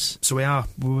thesaurus. So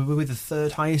we're the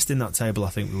third highest in that table,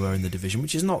 I think we were in the division,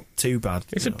 which is not too bad.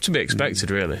 It's to be expected,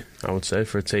 really, I would say,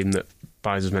 for a team that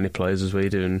buys as many players as we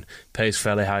do and pays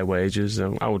fairly high wages.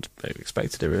 I would have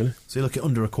expected it, really. So you look at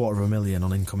under $250,000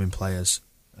 on incoming players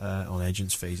on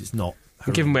agents' fees, it's not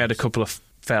horrendous. Given we had a couple of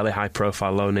fairly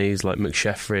high-profile loanees like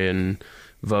McSheffrey and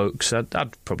Vokes,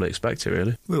 I'd probably expect it,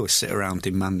 really. We always sit around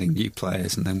demanding new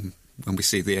players, and then when we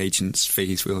see the agents'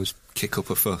 fees, we always kick up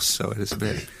a fuss, so it is a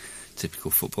bit typical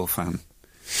football fan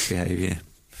behaviour.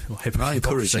 I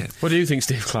encourage it. What do you think,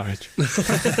 Steve Claridge?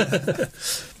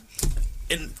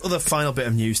 In other final bit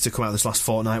of news to come out this last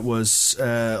fortnight was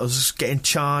us getting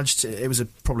charged. It was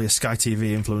probably a Sky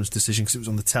TV influenced decision because it was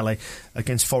on the telly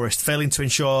against Forest, failing to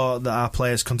ensure that our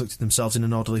players conducted themselves in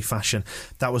an orderly fashion.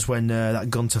 That was when that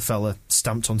Gunter fella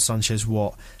stamped on Sanchez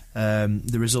Watt.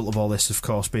 The result of all this, of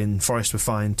course, being Forest were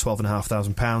fined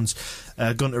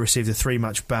 £12,500. Gunter received a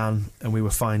 3-match ban, and we were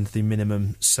fined the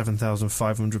minimum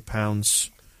 £7,500.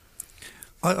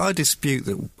 I dispute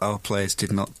that our players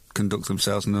did not conduct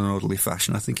themselves in an orderly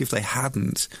fashion. I think if they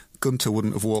hadn't, Gunter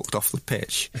wouldn't have walked off the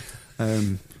pitch.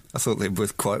 I thought they were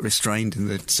quite restrained in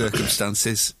the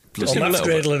circumstances. Max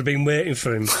Gradle would have been waiting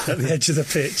for him at the edge of the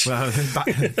pitch. Well,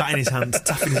 batting his hand,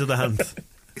 tapping his other hand.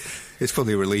 It's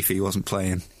probably a relief he wasn't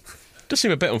playing. Does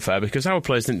seem a bit unfair because our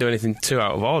players didn't do anything too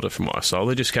out of order from what I saw.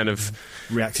 They just kind of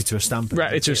reacted to a stamping.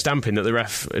 That the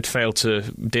ref had failed to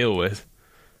deal with.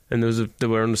 And they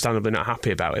were understandably not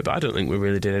happy about it, but I don't think we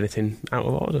really did anything out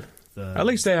of order. At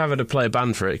least they have had a player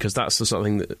banned for it, because that's the sort of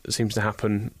thing that seems to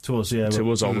happen to us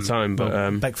all the time.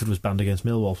 But Beckford was banned against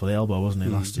Millwall for the elbow, wasn't he,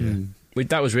 last year?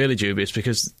 That was really dubious,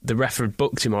 because the ref had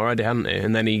booked him already, hadn't he?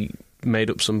 And then he made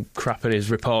up some crap in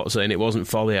his report saying it wasn't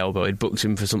for the elbow, he'd booked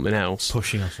him for something else.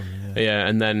 Pushing or something, yeah.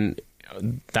 And then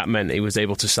that meant he was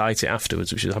able to cite it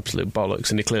afterwards, which is absolute bollocks,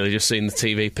 and he clearly just seen the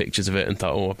TV pictures of it and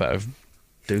thought, I better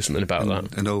do something about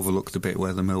that. And overlooked the bit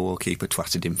where the Millwall keeper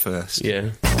twatted him first.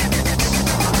 Yeah.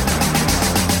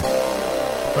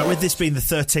 Right, with this being the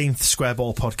 13th Square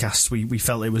Ball podcast, we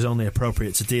felt it was only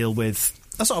appropriate to deal with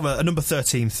a sort of a number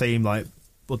 13 theme, like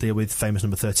we'll deal with famous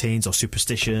number 13s or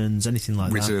superstitions, anything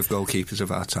like Reserve goalkeepers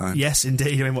of our time. Yes,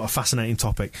 indeed. I mean, what a fascinating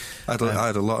topic. I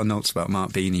had a lot of notes about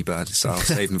Mark Beanie, but I'll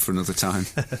save them for another time.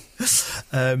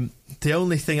 The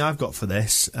only thing I've got for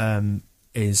this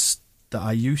is that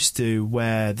I used to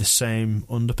wear the same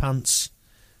underpants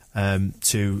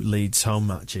to Leeds home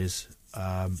matches,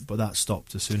 but that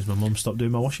stopped as soon as my mum stopped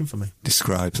doing my washing for me.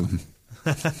 Describe them.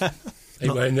 Are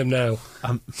you wearing them now?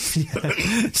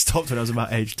 Stopped when I was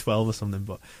about age 12 or something,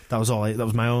 but that was all. That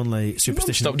was my only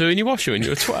superstition. Stop doing your washing when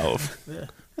you were 12? Yeah.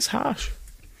 That's harsh.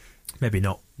 Maybe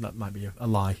not. That might be a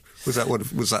lie. Was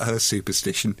that her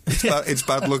superstition? It's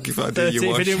bad luck if I do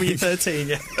your washing. If you do when you're 13,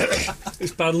 yeah.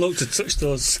 It's bad luck to touch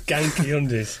those skanky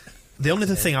undies. The only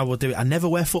other thing I will do, I never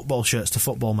wear football shirts to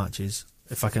football matches,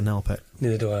 if I can help it.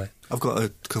 Neither do I. I've got a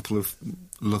couple of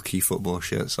lucky football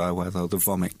shirts I wear, though, the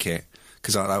vomit kit,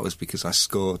 because that was because I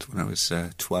scored when I was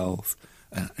 12.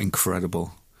 An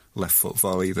incredible left foot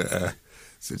volley that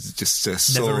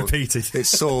just never repeated. It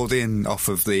soared in off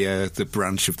of the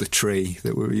branch of the tree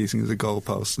that we were using as a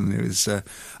goalpost, and it was.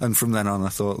 And from then on, I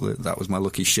thought that was my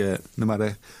lucky shirt. No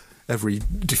matter every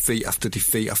defeat after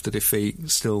defeat after defeat,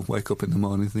 still wake up in the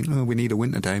morning and think, oh, we need a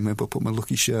winter day, maybe I'll put my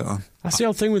lucky shirt on. That's the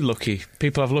old thing with lucky.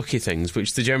 People have lucky things,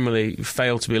 which they generally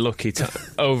fail to be lucky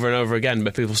over and over again,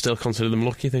 but people still consider them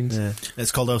lucky things. Yeah.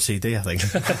 It's called OCD, I think.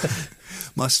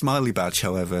 My smiley badge,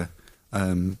 however,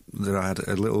 that I had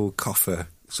a little coffer,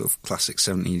 sort of classic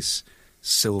 70s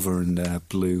silver and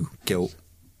blue gilt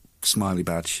smiley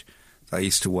badge that I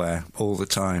used to wear all the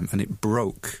time, and it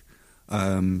broke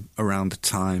around the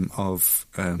time of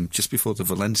just before the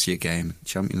Valencia game,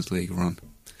 Champions League run,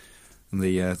 and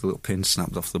the little pin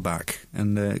snapped off the back,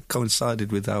 and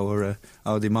coincided with our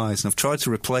demise. And I've tried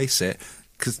to replace it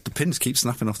because the pins keep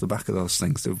snapping off the back of those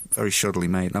things. They're very shoddily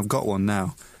made, and I've got one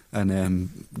now,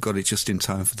 and got it just in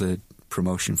time for the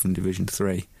promotion from Division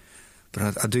 3.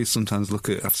 But I do sometimes look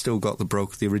at. I've still got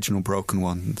the original broken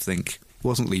one, and think it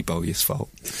wasn't Lee Bowyer's fault.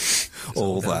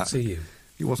 All that.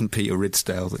 It wasn't Peter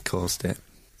Ridsdale that caused it,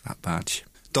 that badge.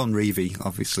 Don Revie,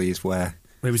 obviously, is where...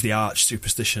 It was the arch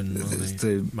superstition,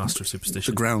 the master of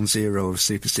superstition. The ground zero of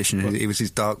superstition. It was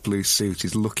his dark blue suit,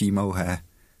 his lucky mohair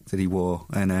that he wore.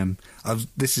 And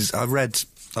I read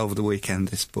over the weekend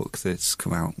this book that's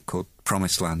come out called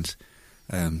Promised Land,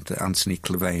 that Anthony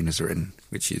Clevane has written,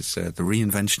 which is the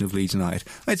reinvention of Leeds United.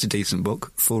 It's a decent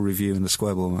book, full review in the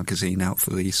Square Ball magazine out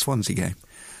for the Swansea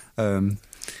game.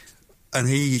 And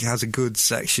he has a good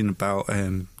section about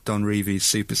Don Revie's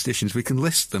superstitions. We can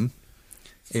list them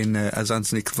in as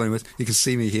Anthony Clevane was. You can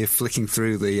see me here flicking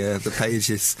through the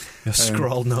pages. Your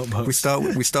scrawled notebook. We start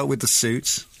with the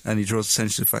suits, and he draws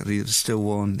attention to the fact that he was still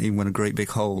worn even when a great big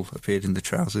hole appeared in the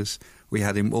trousers. We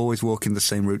had him always walking the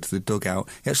same route to the dugout.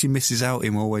 He actually misses out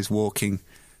him always walking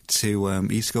to...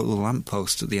 he used to go to the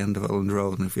lamppost at the end of Elland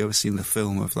Road, and if you've ever seen the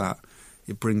film of that,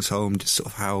 it brings home just sort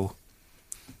of how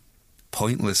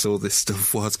pointless all this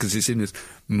stuff was, because it's in us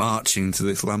marching to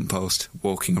this lamppost,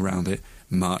 walking around it,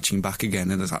 marching back again,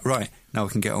 and it's like, right, now we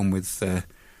can get on with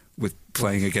with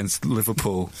playing against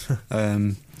Liverpool.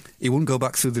 He wouldn't go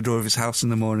back through the door of his house in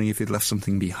the morning if he'd left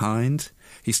something behind.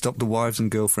 He stopped the wives and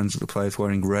girlfriends of the players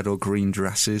wearing red or green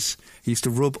dresses. He used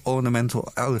to rub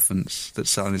ornamental elephants that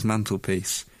sat on his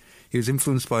mantelpiece. He was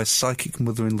influenced by his psychic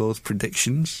mother-in-law's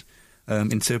predictions,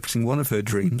 interpreting one of her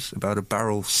dreams about a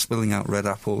barrel spilling out red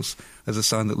apples as a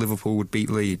sign that Liverpool would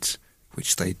beat Leeds,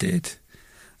 which they did.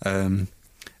 And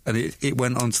it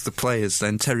went on to the players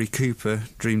then. Terry Cooper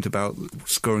dreamed about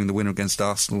scoring the winner against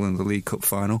Arsenal in the League Cup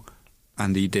final,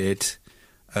 and he did.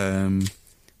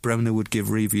 Bremner would give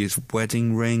Reevy his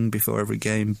wedding ring before every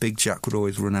game. Big Jack would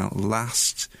always run out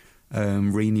last.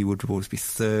 Reaney would always be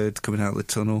third coming out of the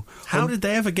tunnel. How did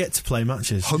they ever get to play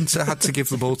matches? Hunter had to give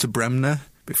the ball to Bremner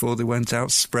before they went out.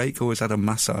 Sprake always had a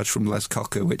massage from Les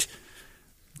Cocker, which...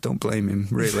 don't blame him,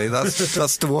 really.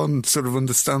 That's the one sort of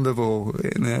understandable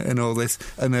in all this.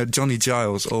 And Johnny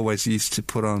Giles always used to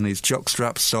put on his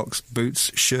jockstrap, socks,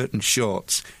 boots, shirt and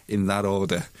shorts in that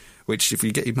order. Which, if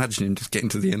you imagine him just getting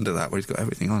to the end of that, where he's got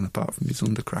everything on apart from his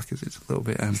undercrackers, it's a little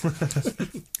bit...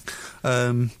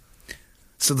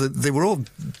 So they were all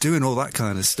doing all that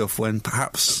kind of stuff when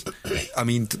perhaps... I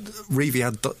mean, Reevy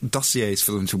had dossiers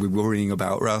for them to be worrying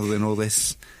about rather than all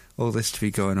this to be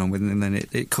going on with, and then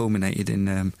it culminated in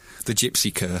the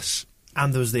Gypsy curse.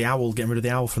 And there was the owl, getting rid of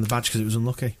the owl from the badge because it was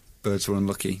unlucky. Birds were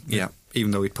unlucky, yeah. Even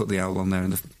though he'd put the owl on there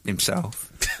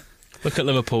himself. Look at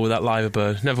Liverpool with that live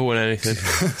bird. Never won anything.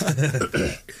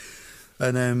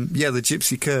 And, the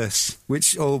Gypsy curse,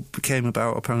 which all came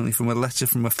about apparently from a letter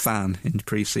from a fan in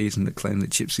pre-season that claimed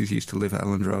that gypsies used to live at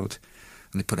Elland Road.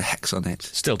 And they put a hex on it.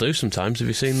 Still do sometimes. Have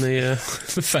you seen the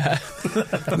fair?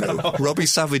 No, Robbie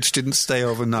Savage didn't stay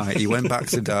overnight. He went back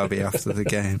to Derby after the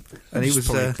game. And he was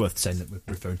probably worth saying that we're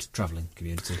referring to travelling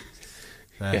community.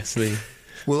 Yes, Lee.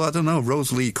 Well, I don't know.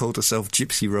 Rose Lee called herself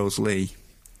Gypsy Rose Lee,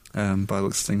 by the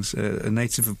looks of things. A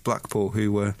native of Blackpool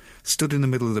who stood in the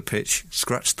middle of the pitch,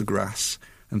 scratched the grass,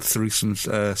 and threw some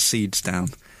seeds down.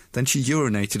 Then she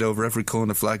urinated over every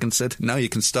corner flag and said, "Now you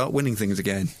can start winning things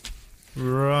again."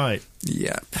 Right.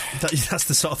 Yeah. That's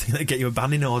the sort of thing that get you a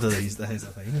banning order these days, I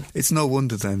think. It's no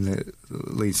wonder then that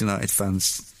Leeds United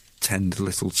fans tend a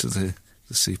little to the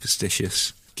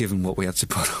superstitious, given what we had to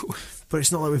put up with. But it's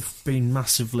not like we've been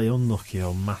massively unlucky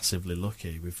or massively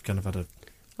lucky. We've kind of had a...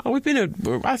 I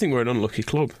think we're an unlucky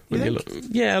club. Look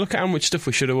at how much stuff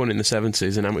we should have won in the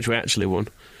 70s and how much we actually won.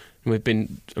 And we've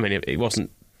been... I mean, it wasn't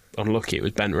unlucky, it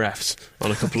was bent refs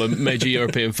on a couple of major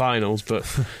European finals, but...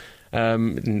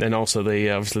 and also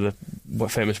obviously the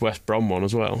famous West Brom one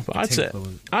as well. But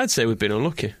I'd say we've been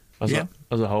unlucky as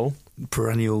a whole.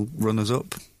 Perennial runners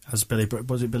up. Was it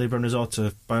Billy Bremner's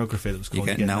autobiography that was called?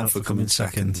 You get out for coming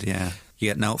second. Yeah,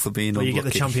 you get out for being unlucky. You get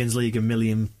the Champions League and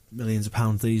millions of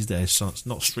pounds these days, so it's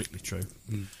not strictly true.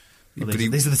 But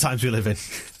these are the times we live in.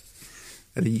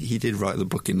 And he did write the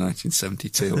book in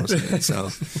 1972, wasn't it? So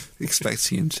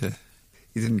expecting him to...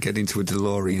 He didn't get into a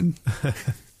DeLorean.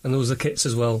 And there was the kits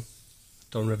as well.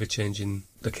 Don Revie changing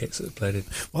the kits that they played in.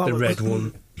 Well, the red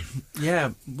one.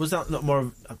 Yeah, was that not more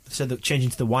of... I said that changing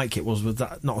to the white kit was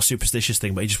that not a superstitious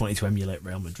thing, but he just wanted to emulate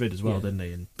Real Madrid as well, didn't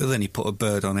he? But then he put a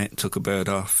bird on it, took a bird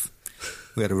off.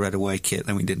 We had a red away kit,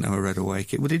 then we didn't have a red away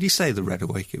kit. Well, did he say the red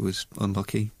away kit was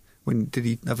unlucky? Did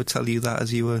he ever tell you that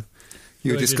as you were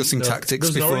discussing tactics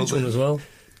before? There's an orange one as well.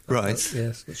 Right.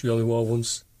 Yes, which we only wore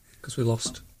once because we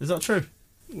lost. Is that true?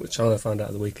 Which I found out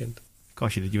at the weekend.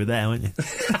 Gosh, you were there, weren't you?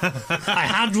 I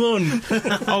had one.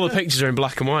 All the pictures are in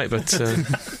black and white, but...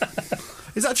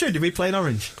 Is that true? Did we play in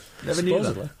orange? Never knew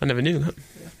that. I never knew that.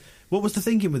 Yeah. What was the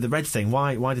thinking with the red thing?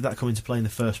 Why did that come into play in the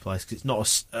first place?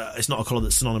 Because it's not a colour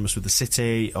that's synonymous with the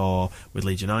city or with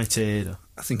Leeds United.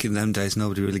 I think in them days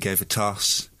nobody really gave a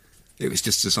toss. It was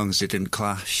just as long as it didn't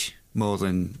clash more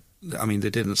than... I mean,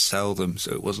 they didn't sell them,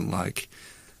 so it wasn't like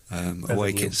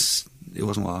away kits... It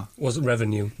wasn't what? It wasn't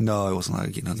revenue. No, it wasn't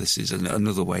like, this is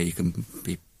another way you can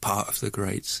be part of the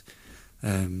greats.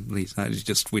 Leeds United,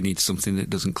 just we need something that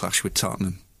doesn't clash with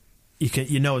Tottenham.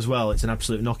 You know as well, it's an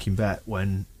absolute knocking bet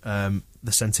when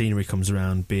the centenary comes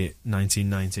around, be it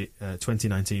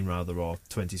 2019 rather, or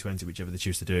 2020, whichever they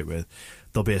choose to do it with.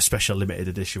 There'll be a special limited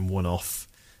edition one-off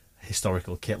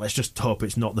historical kit. Let's just hope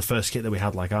it's not the first kit that we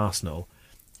had like Arsenal,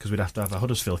 because we'd have to have a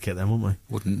Huddersfield kit then, wouldn't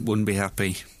we? Wouldn't be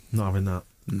happy. Not having that.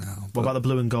 No. What about the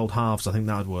blue and gold halves? I think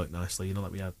that would work nicely,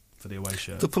 like we had for the away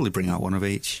shirt. They'll probably bring out one of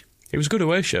each. It was a good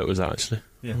away shirt, was that, actually?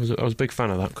 Yeah. I was a big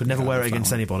fan of that. Could never wear it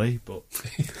against anybody, but...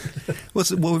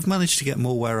 Well, we've managed to get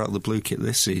more wear out of the blue kit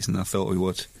this season than I thought we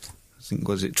would. I think,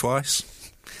 was it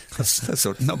twice? That's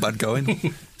not bad going.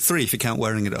 3 if you count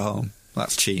wearing it at home.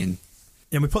 That's cheating.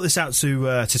 Yeah, we put this out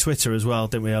to Twitter as well,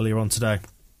 didn't we, earlier on today?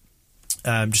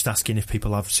 just asking if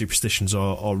people have superstitions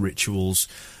or rituals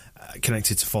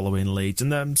connected to following Leeds,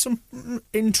 and some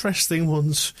interesting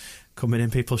ones coming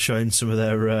in. People showing some of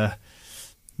their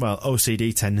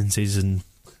OCD tendencies and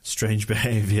strange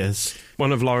behaviours.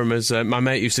 One of Lorimer's, my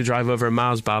mate used to drive over a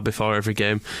Mars bar before every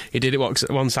game. He did it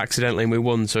once accidentally and we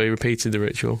won, so he repeated the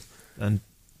ritual. And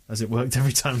has it worked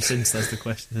every time since? That's the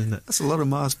question, isn't it? That's a lot of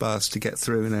Mars bars to get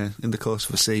through in the course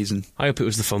of a season. I hope it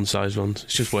was the fun-sized ones.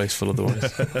 It's just wasteful otherwise.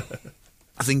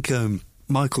 I think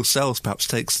Michael Sells perhaps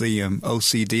takes the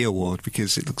OCD award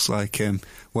because it looks like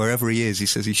wherever he is, he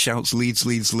says he shouts Leeds,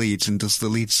 Leeds, Leeds and does the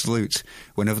Leeds salute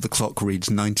whenever the clock reads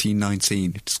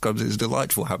 1919. He describes it as a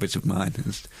delightful habit of mine.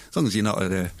 As long as you're not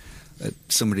at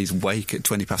somebody's wake at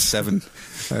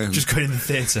 7:20. Just going in the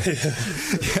theatre.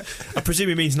 Yeah. I presume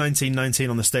he means 1919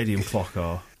 on the stadium clock,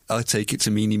 or... I take it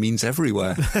to mean he means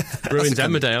everywhere. Ruins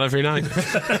Emmerdale every night.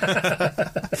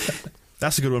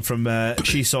 That's a good one from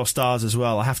She Saw Stars as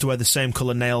well. I have to wear the same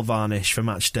colour nail varnish for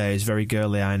match days. Very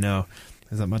girly, I know.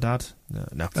 Is that my dad?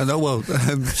 No. No, well,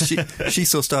 she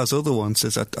Saw Stars' other one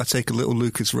says, I take a little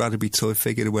Lucas Radaby toy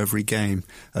figure to every game.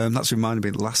 That's reminded me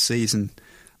of last season.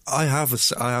 I have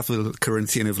a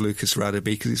Corinthian of Lucas Radaby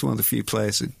because he's one of the few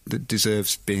players that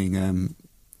deserves being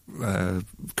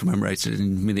commemorated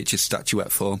in miniature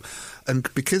statuette form.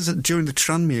 And because during the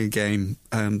Tranmere game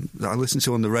that I listened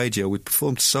to on the radio, we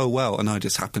performed so well, and I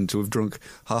just happened to have drunk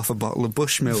half a bottle of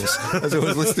Bushmills as I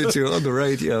was listening to it on the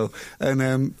radio,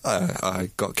 and I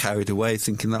got carried away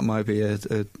thinking that might be a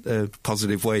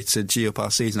positive way to G up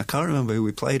our season. I can't remember who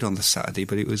we played on the Saturday,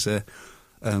 but it was I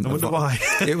wonder why.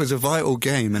 It was a vital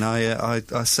game, and I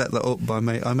set that up by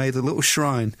I made a little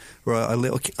shrine where I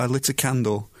lit a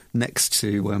candle next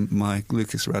to my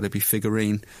Lucas Radaby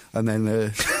figurine, and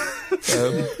then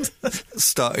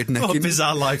started necking. What a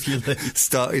bizarre life you live.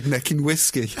 Started necking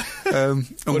whiskey. And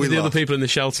what did the other people in the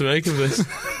shelter make of this?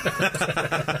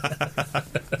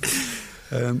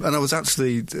 And I was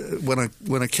actually,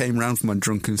 when I came round from my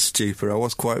drunken stupor, I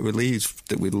was quite relieved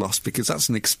that we'd lost, because that's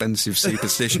an expensive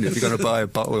superstition if you're going to buy a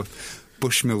bottle of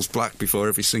Bushmills Black before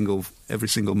every single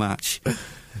match.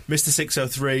 Mr.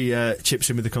 603 chips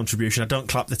in with the contribution. I don't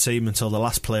clap the team until the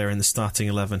last player in the starting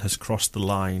 11 has crossed the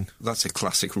line. That's a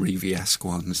classic Reeve-esque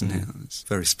one, isn't it? It's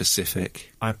very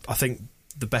specific. I think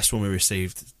the best one we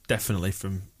received, definitely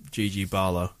from Gigi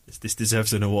Barlow. This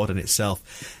deserves an award in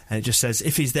itself. And it just says,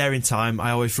 if he's there in time,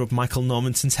 I always rub Michael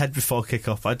Normanton's head before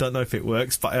kick-off. I don't know if it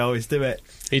works, but I always do it.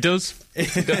 He does.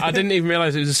 I didn't even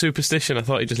realise it was a superstition. I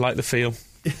thought he just liked the feel.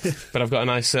 But I've got a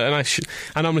nice I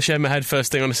normally shave my head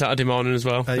first thing on a Saturday morning as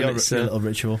well. Your little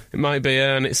ritual. It might be,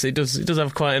 and it does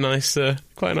have quite a nice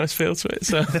feel to it.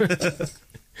 So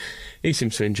he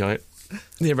seems to enjoy it.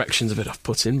 The erection's a bit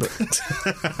off-putting, but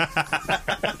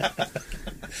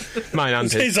mine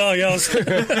and his. It's all yours.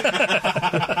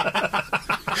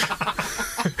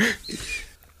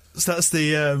 So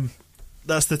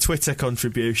that's the Twitter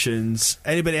contributions.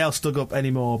 Anybody else dug up any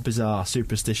more bizarre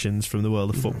superstitions from the world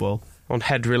of football? On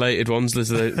head-related ones, there's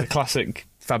the classic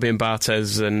Fabien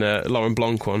Barthez and Laurent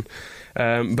Blanc one.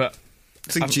 But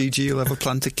I think Gigi will have a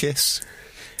plan to kiss.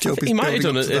 He might have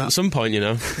done it at some point,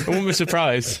 I wouldn't be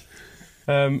surprised.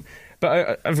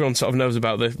 But everyone sort of knows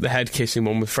about the head-kissing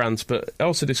one with France, but I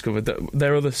also discovered that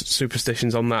there are other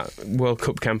superstitions on that World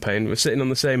Cup campaign. We're sitting on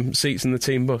the same seats in the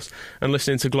team bus and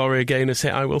listening to Gloria Gaynor's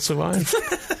hit I Will Survive.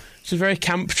 Which is very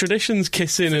camp traditions,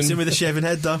 kissing. Fits in with a shaven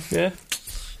head, though. Yeah.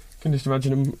 Can just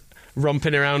imagine them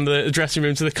romping around the dressing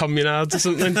room to the communards or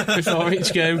something before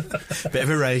each game. Bit of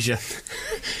erasure.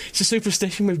 It's a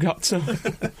superstition we've got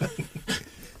to.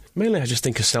 Mainly I just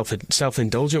think of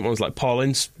self-indulgent ones, like Paul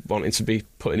Ince wanting to be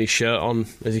putting his shirt on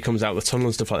as he comes out of the tunnel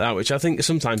and stuff like that, which I think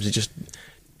sometimes is just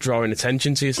drawing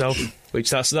attention to yourself, which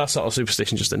that sort of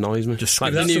superstition just annoys me. Just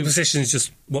like that superstition is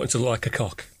just wanting to look like a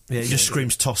cock. Yeah, it just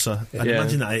screams tosser. I'd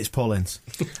imagine that it's Paul Ince.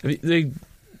 The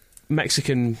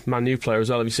Mexican Man U player as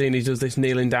well, have you seen? He does this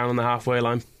kneeling down on the halfway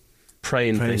line,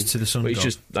 praying thing, to the sun god.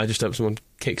 I just hope someone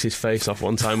kicks his face off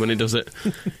one time when he does it.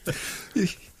 You're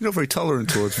not very tolerant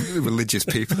towards religious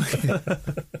people.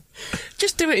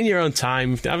 Just do it in your own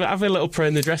time. Have a little prayer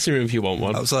in the dressing room if you want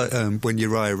one. That was like when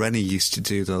Uriah Rennie used to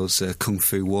do those kung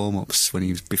fu warm-ups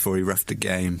before he reffed a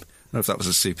game. I don't know if that was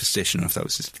a superstition or if that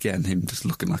was just getting him just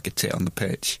looking like a tit on the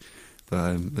pitch.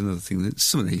 But another thing, that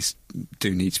some of these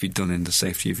do need to be done in the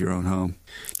safety of your own home.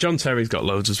 John Terry's got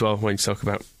loads as well when you talk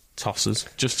about tossers,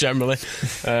 just generally.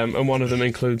 And one of them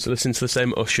includes listening to the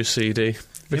same Usher CD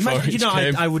before each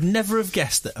game. I would never have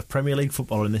guessed that a Premier League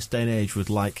footballer in this day and age would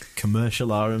like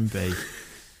commercial R&B.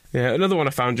 Yeah, another one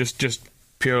I found just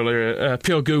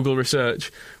pure Google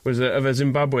research was of a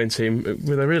Zimbabwean team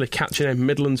with a really catchy name.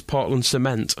 Midlands Portland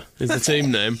Cement is the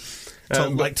team name.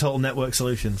 Like Total Network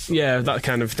Solutions. Yeah, that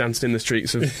kind of danced in the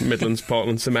streets of Midlands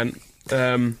Portland Cement.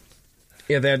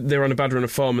 They're on a bad run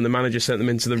of form, and the manager sent them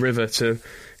into the river to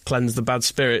cleanse the bad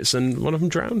spirits, and one of them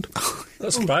drowned.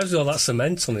 That's surprised with all that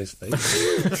cement on his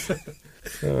face.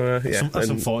 That's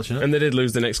unfortunate. And they did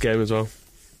lose the next game as well,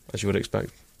 as you would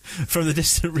expect. From the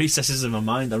distant recesses of my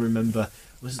mind, I remember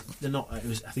I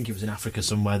think it was in Africa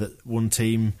somewhere that one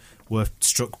team were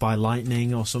struck by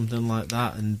lightning or something like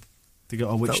that, and they got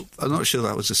I'm not sure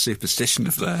that was a superstition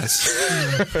of theirs.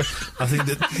 I think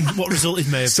that what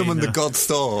resulted may have summon been the god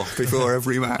Thor before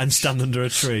every match and stand under a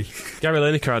tree. Gary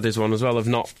Lineker had his one as well of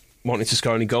not wanting to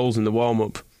score any goals in the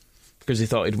warm-up because he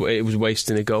thought it was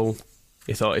wasting a goal.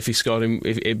 He thought if he scored him,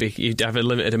 he'd have a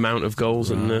limited amount of goals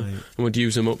and would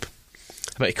use them up.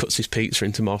 I bet he cuts his pizza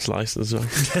into more slices as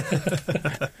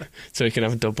well, so he can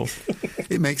have a double.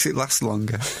 It makes it last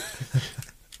longer.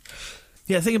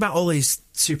 Yeah, the thing about all these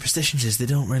superstitions is they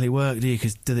don't really work, do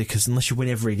they? Because unless you win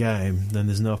every game, then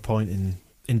there's no point in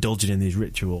indulging in these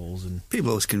rituals. And people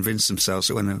always convince themselves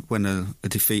that when a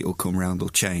defeat will come round, they'll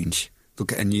change. They'll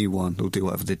get a new one. They'll do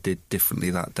whatever they did differently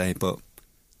that day, but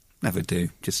never do.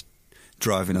 Just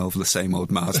driving over the same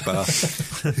old Mars bar,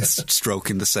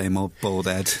 stroking the same old bald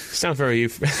head. Sounds very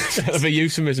of a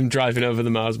euphemism, driving over the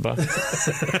Mars bar.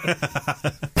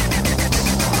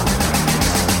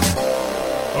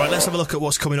 All right, let's have a look at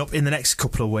what's coming up in the next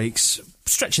couple of weeks,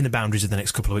 stretching the boundaries of the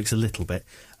next couple of weeks a little bit,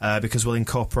 because we'll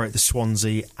incorporate the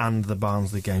Swansea and the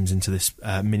Barnsley games into this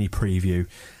mini preview.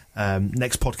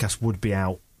 Next podcast would be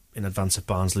out in advance of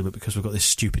Barnsley, but because we've got this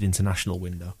stupid international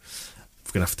window,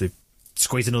 we're going to have to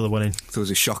squeeze another one in. There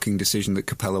was a shocking decision that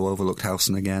Capello overlooked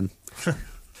Howson again.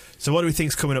 So what do we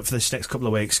think's coming up for this next couple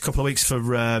of weeks? A couple of weeks for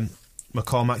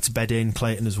McCormack to bed in,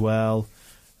 Clayton as well.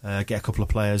 Get a couple of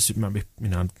players. It might be, I'm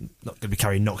not going to be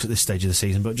carrying knocks at this stage of the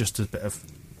season, but just a bit of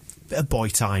boy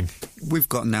time. We've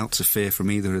got naught to fear from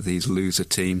either of these loser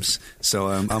teams, so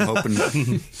I'm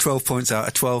hoping 12 points out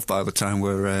of 12 by the time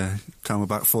we're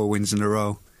back 4 wins in a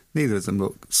row. Neither of them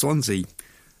look. Swansea,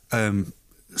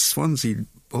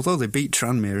 although they beat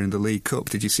Tranmere in the League Cup,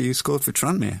 did you see who scored for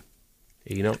Tranmere?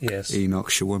 Enoch. Yes. Enoch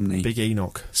Shawumni. Big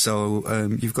Enoch. So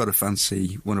you've got to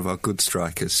fancy one of our good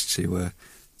strikers to.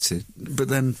 But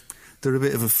then they're a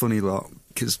bit of a funny lot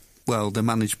because, well, they're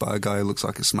managed by a guy who looks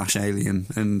like a smash alien,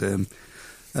 and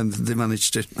they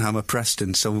managed to hammer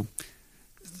Preston. So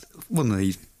one of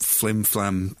these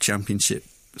flim-flam championship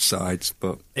sides,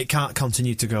 but it can't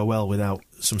continue to go well without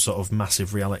some sort of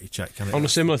massive reality check, can it? On a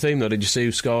similar theme, though, did you see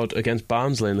who scored against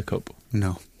Barnsley in the Cup?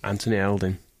 No. Anthony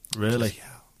Elding. Really?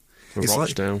 It's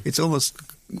Rochdale. It's almost...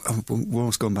 We're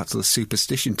almost going back to the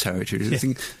superstition territory. I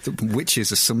think the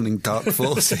witches are summoning dark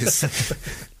forces.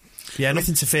 Yeah,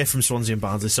 nothing to fear from Swansea and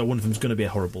Barnsley, so one of them's going to be a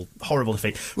horrible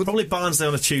defeat. Probably Barnsley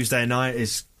on a Tuesday night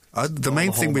is... the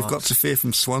main thing we've got to fear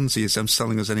from Swansea is them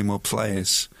selling us any more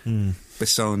players.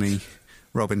 Bissoni,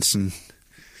 Robinson...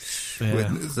 Yeah.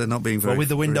 They're not being very... Well, with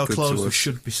the window closed, we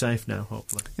should be safe now,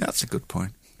 hopefully. Yeah, that's a good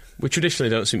point. We traditionally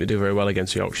don't seem to do very well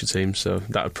against Yorkshire teams, so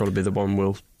that would probably be the one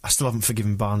we'll... I still haven't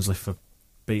forgiven Barnsley for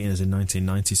beating us in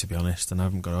 1990, to be honest, and I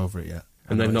haven't got over it yet.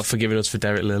 And they've not forgiven us for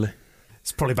Derek Lilly.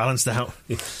 It's probably balanced out.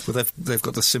 Well, they've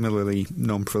got the similarly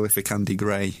non-prolific Andy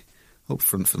Gray up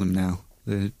front for them now,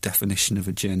 the definition of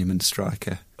a journeyman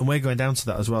striker. And we're going down to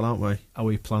that as well, aren't we? Are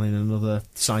we planning another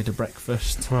cider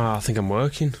breakfast? Well, I think I'm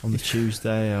working. On the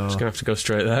Tuesday? Or... Just going to have to go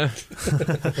straight there.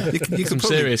 you some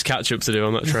serious catch-up to do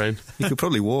on that train. You could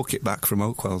probably walk it back from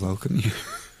Oakwell, though, couldn't you?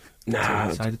 Nah.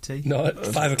 Cider tea? No, at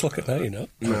 5 o'clock at night,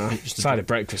 No. Cider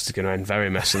breakfast is going to end very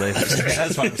messily.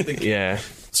 That's what I was thinking. Yeah.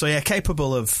 So, yeah,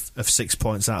 capable of 6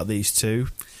 points out of these two.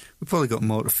 We've probably got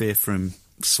more to fear from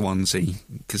Swansea,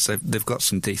 because they've got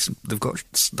some decent... They've got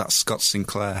that Scott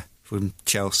Sinclair from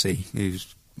Chelsea,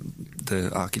 who's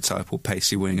the archetypal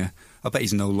pacey winger. I bet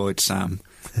he's no Lloyd Sam,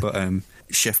 but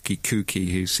Shefki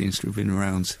Kuki, who seems to have been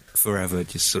around forever,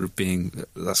 just sort of being...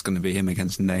 That's going to be him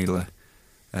against Naylor,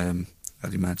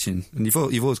 I'd imagine. And you've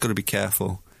always got to be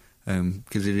careful,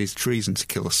 because it is treason to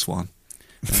kill a swan.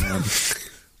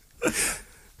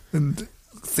 And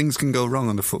things can go wrong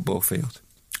on the football field.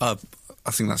 I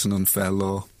think that's an unfair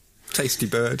law. Tasty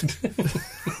bird.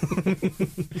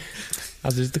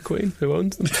 As is the Queen, who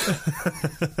owns them.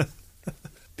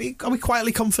 Are we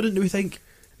quietly confident, do we think?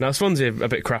 Now, Swansea are a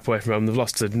bit crap away from home. They've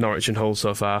lost to Norwich and Hull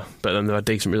so far, but then they've had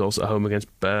decent results at home against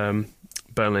Burnley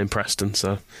and Preston,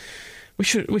 so we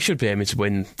should be aiming to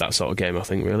win that sort of game, I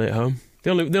think, really, at home.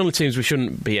 The only teams we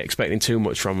shouldn't be expecting too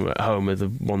much from at home are the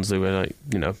ones who are, like,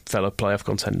 fellow playoff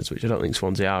contenders, which I don't think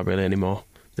Swansea are really anymore.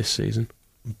 this season.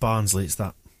 Barnsley, it's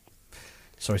that.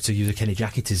 Sorry to use a Kenny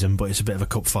Jacketism, but it's a bit of a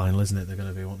cup final, isn't it? They're going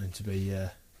to be wanting to be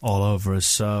all over us.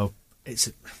 So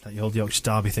it's that old Yorkshire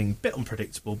Derby thing, bit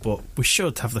unpredictable, but we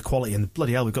should have the quality. And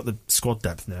bloody hell, we've got the squad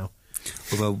depth now.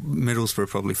 Although Middlesbrough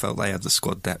probably felt they had the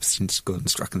squad depth since Gordon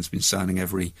Strachan's been signing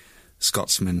every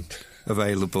Scotsman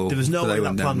available. There was no way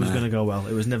that plan was going to go well.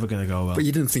 It was never going to go well. But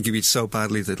you didn't think it'd be so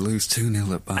badly they'd lose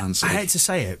 2-0 at Barnsley. I hate to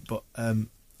say it, but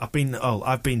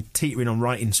I've been teetering on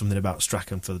writing something about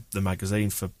Strachan for the magazine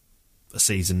for a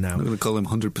season now. You're going to call him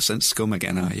 100% scum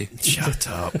again, are you? Shut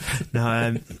up.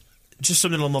 No, just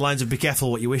something along the lines of be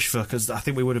careful what you wish for, because I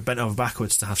think we would have bent over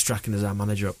backwards to have Strachan as our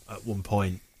manager at one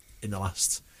point in the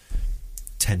last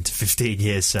 10 to 15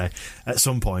 years, say, at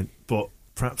some point. But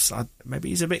perhaps maybe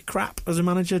he's a bit crap as a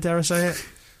manager, dare I say it.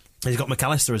 He's got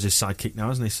McAllister as his sidekick now,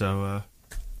 hasn't he? So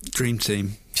dream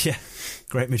team. Yeah,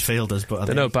 great midfielders. But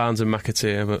they know Barnes and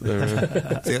McAteer, but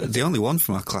they're the only one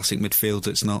from our classic midfield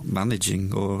that's not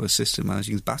managing or assistant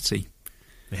managing is Batty.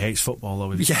 He hates football,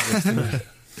 though. Yeah.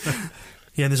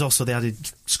 Yeah, and there's also the added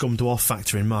scum dwarf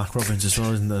factor in Mark Robbins as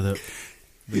well, isn't there?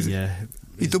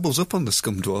 He doubles up on the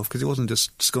scum dwarf because he wasn't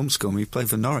just scum. He played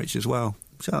for Norwich as well,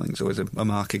 which I think is always a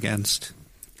mark against.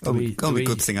 Only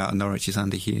good thing out of Norwich is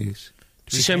Andy Hughes.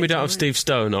 It's a shame we don't have Steve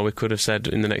Stone, or we could have said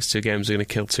in the next 2 games we're going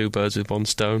to kill 2 birds with 1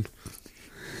 stone.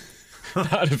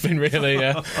 That would have been really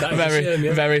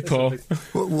very poor.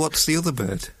 What's the other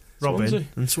bird? Robin Swansea.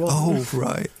 and Swan. Oh,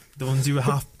 right. The ones you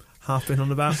were harping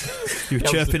on about. You were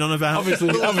chirping on about.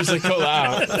 Obviously cut that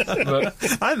out. But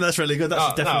I think that's really good.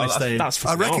 That's definitely staying.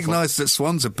 I recognise that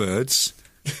swans are birds.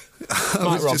 I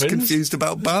was just confused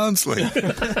about Barnsley.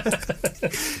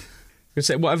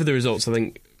 Say, whatever the results, I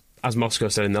think, as Moscow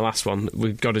said in the last one,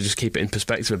 we've got to just keep it in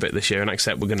perspective a bit this year and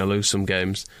accept we're going to lose some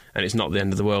games, and it's not the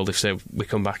end of the world if, say, we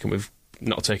come back and we've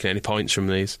not taken any points from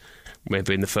these.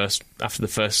 Maybe after the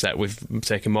first set we've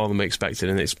taken more than we expected,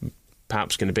 and it's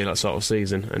perhaps going to be that sort of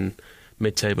season, and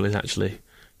mid-table is actually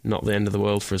not the end of the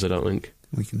world for us, I don't think.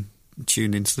 We can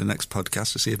tune into the next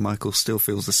podcast to see if Michael still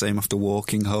feels the same after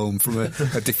walking home from a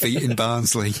defeat in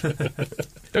Barnsley. Don't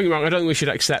get me wrong, I don't think we should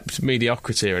accept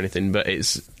mediocrity or anything, but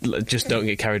it's just don't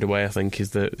get carried away, I think, is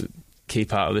the key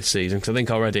part of this season. Because I think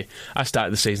already I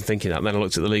started the season thinking that, and then I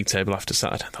looked at the league table after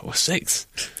Saturday and thought, we're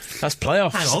 6th. That's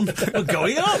playoffs. Hang on, we're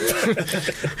going up.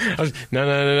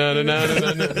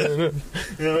 No.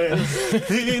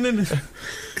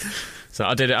 So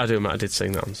I did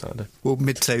sing that on Saturday. Well,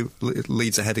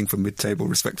 Leeds are heading for mid-table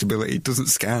respectability. It doesn't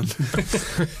scan.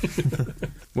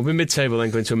 We'll be mid-table,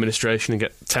 then go into administration and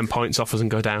get 10 points off us and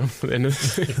go down.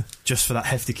 Just for that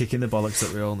hefty kick in the bollocks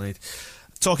that we all need.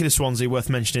 Talking to Swansea, worth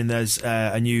mentioning there's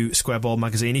a new Square Ball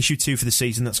magazine, issue 2 for the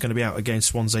season, that's going to be out against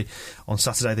Swansea on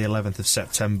Saturday the 11th of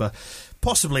September,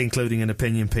 possibly including an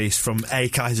opinion piece from a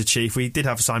Kaiser Chief. We did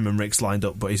have Simon Ricks lined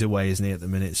up, but he's away, isn't he, at the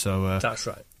minute? So that's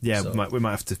right. Yeah, so. we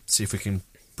might have to see if we can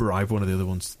bribe one of the other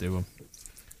ones to do one.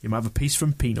 You might have a piece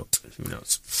from Peanut, who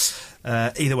knows.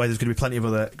 Either way, there's going to be plenty of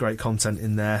other great content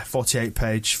in there.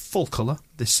 48-page, full colour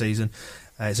this season.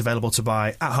 It's available to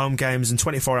buy at home games and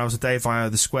 24 hours a day via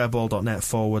the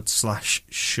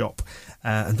squareball.net/shop.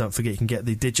 And don't forget, you can get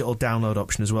the digital download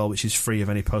option as well, which is free of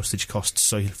any postage costs.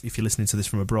 So if you're listening to this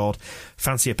from abroad,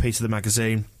 fancy a piece of the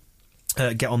magazine,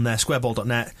 get on there,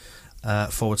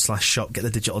 squareball.net/shop, get the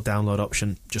digital download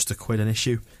option, just £1 an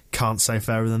issue. Can't say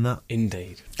fairer than that.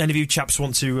 Indeed. Any of you chaps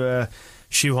want to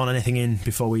shoehorn anything in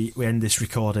before we end this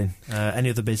recording? Any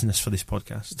other business for this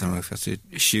podcast? I don't know if I have to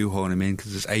shoehorn him in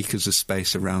because there's acres of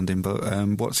space around him, but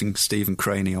watching Stephen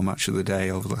Craney on Match of the Day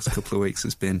over the last couple of weeks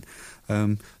has been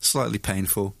slightly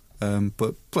painful,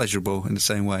 but pleasurable in the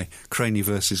same way. Craney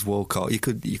versus Walcott, you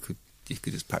could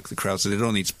just pack the crowd, so they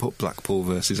don't need to put Blackpool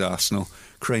versus Arsenal.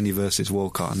 Craney versus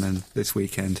Walcott, and then this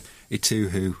weekend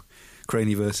Ituhu,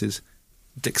 Craney versus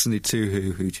Dixon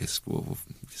Ituhu, who just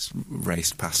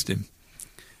raced past him.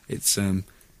 It's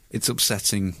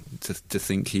upsetting to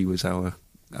think he was our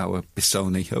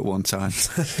Bissoni at one time,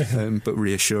 but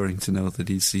reassuring to know that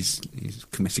he's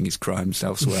committing his crimes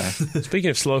elsewhere. Speaking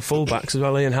of slow fullbacks as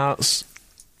well, Ian Hart's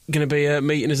going to be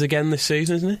meeting us again this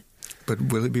season, isn't he? But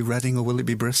will it be Reading or will it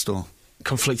be Bristol?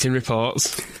 Conflicting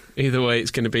reports. Either way,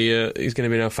 it's going to be he's going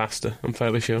to be no faster, I'm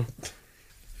fairly sure.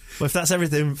 Well, if that's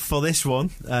everything for this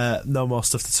one, no more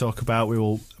stuff to talk about. We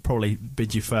will probably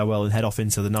bid you farewell and head off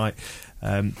into the night.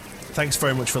 Thanks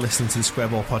very much for listening to the Square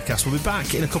Ball podcast. We'll be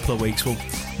back in a couple of weeks. We'll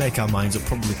make our minds up,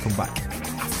 probably come back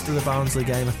after the Barnsley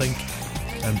game, I think.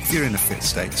 If you're in a fit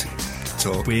state to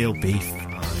talk, we'll be fine.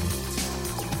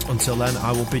 Until then,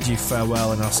 I will bid you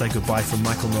farewell, and I'll say goodbye from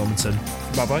Michael Normanton.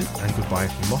 Bye-bye. And goodbye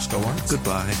from Moscow White.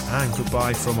 Goodbye. And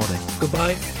goodbye from Oddy.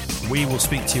 Goodbye. We will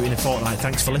speak to you in a fortnight.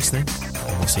 Thanks for listening,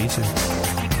 and we'll see you soon.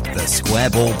 The Square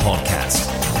Ball Podcast.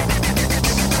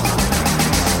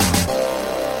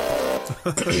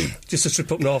 Just a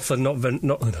trip up north for not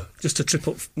just a trip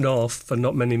up north for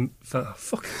not many.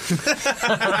 Fuck.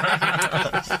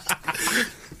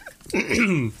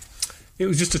 It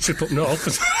was just a trip up north.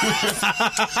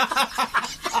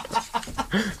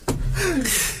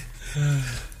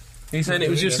 He's saying it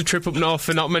was just a trip up north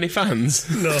for not many fans?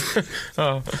 No.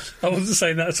 Oh. I wasn't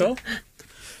saying that at all.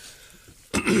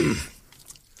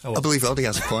 I believe Oddie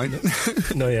has a point.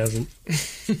 No, he hasn't.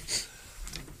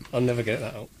 I'll never get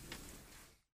that out.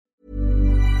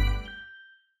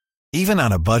 Even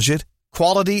on a budget,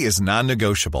 quality is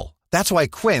non-negotiable. That's why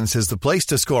Quince is the place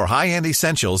to score high-end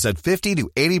essentials at 50 to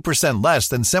 80% less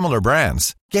than similar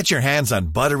brands. Get your hands on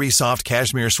buttery soft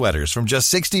cashmere sweaters from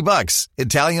just $60,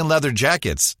 Italian leather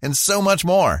jackets, and so much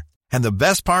more. And the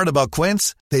best part about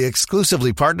Quince, they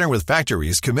exclusively partner with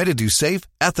factories committed to safe,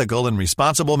 ethical, and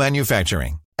responsible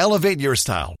manufacturing. Elevate your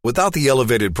style without the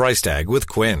elevated price tag with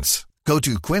Quince. Go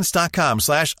to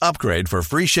quince.com/upgrade for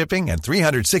free shipping and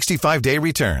 365-day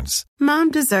returns.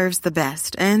 Mom deserves the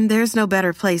best, and there's no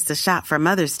better place to shop for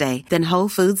Mother's Day than Whole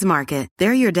Foods Market.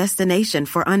 They're your destination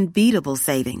for unbeatable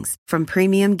savings, from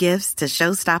premium gifts to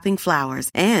show-stopping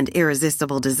flowers and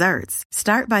irresistible desserts.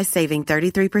 Start by saving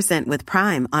 33% with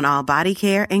Prime on all body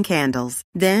care and candles.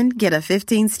 Then get a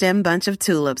 15-stem bunch of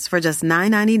tulips for just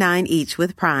 $9.99 each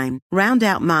with Prime. Round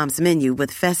out Mom's menu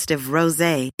with festive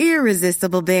rosé,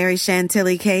 irresistible berry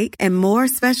chantilly cake, and more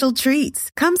special treats.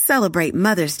 Come celebrate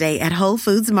Mother's Day at Whole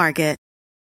Foods Market.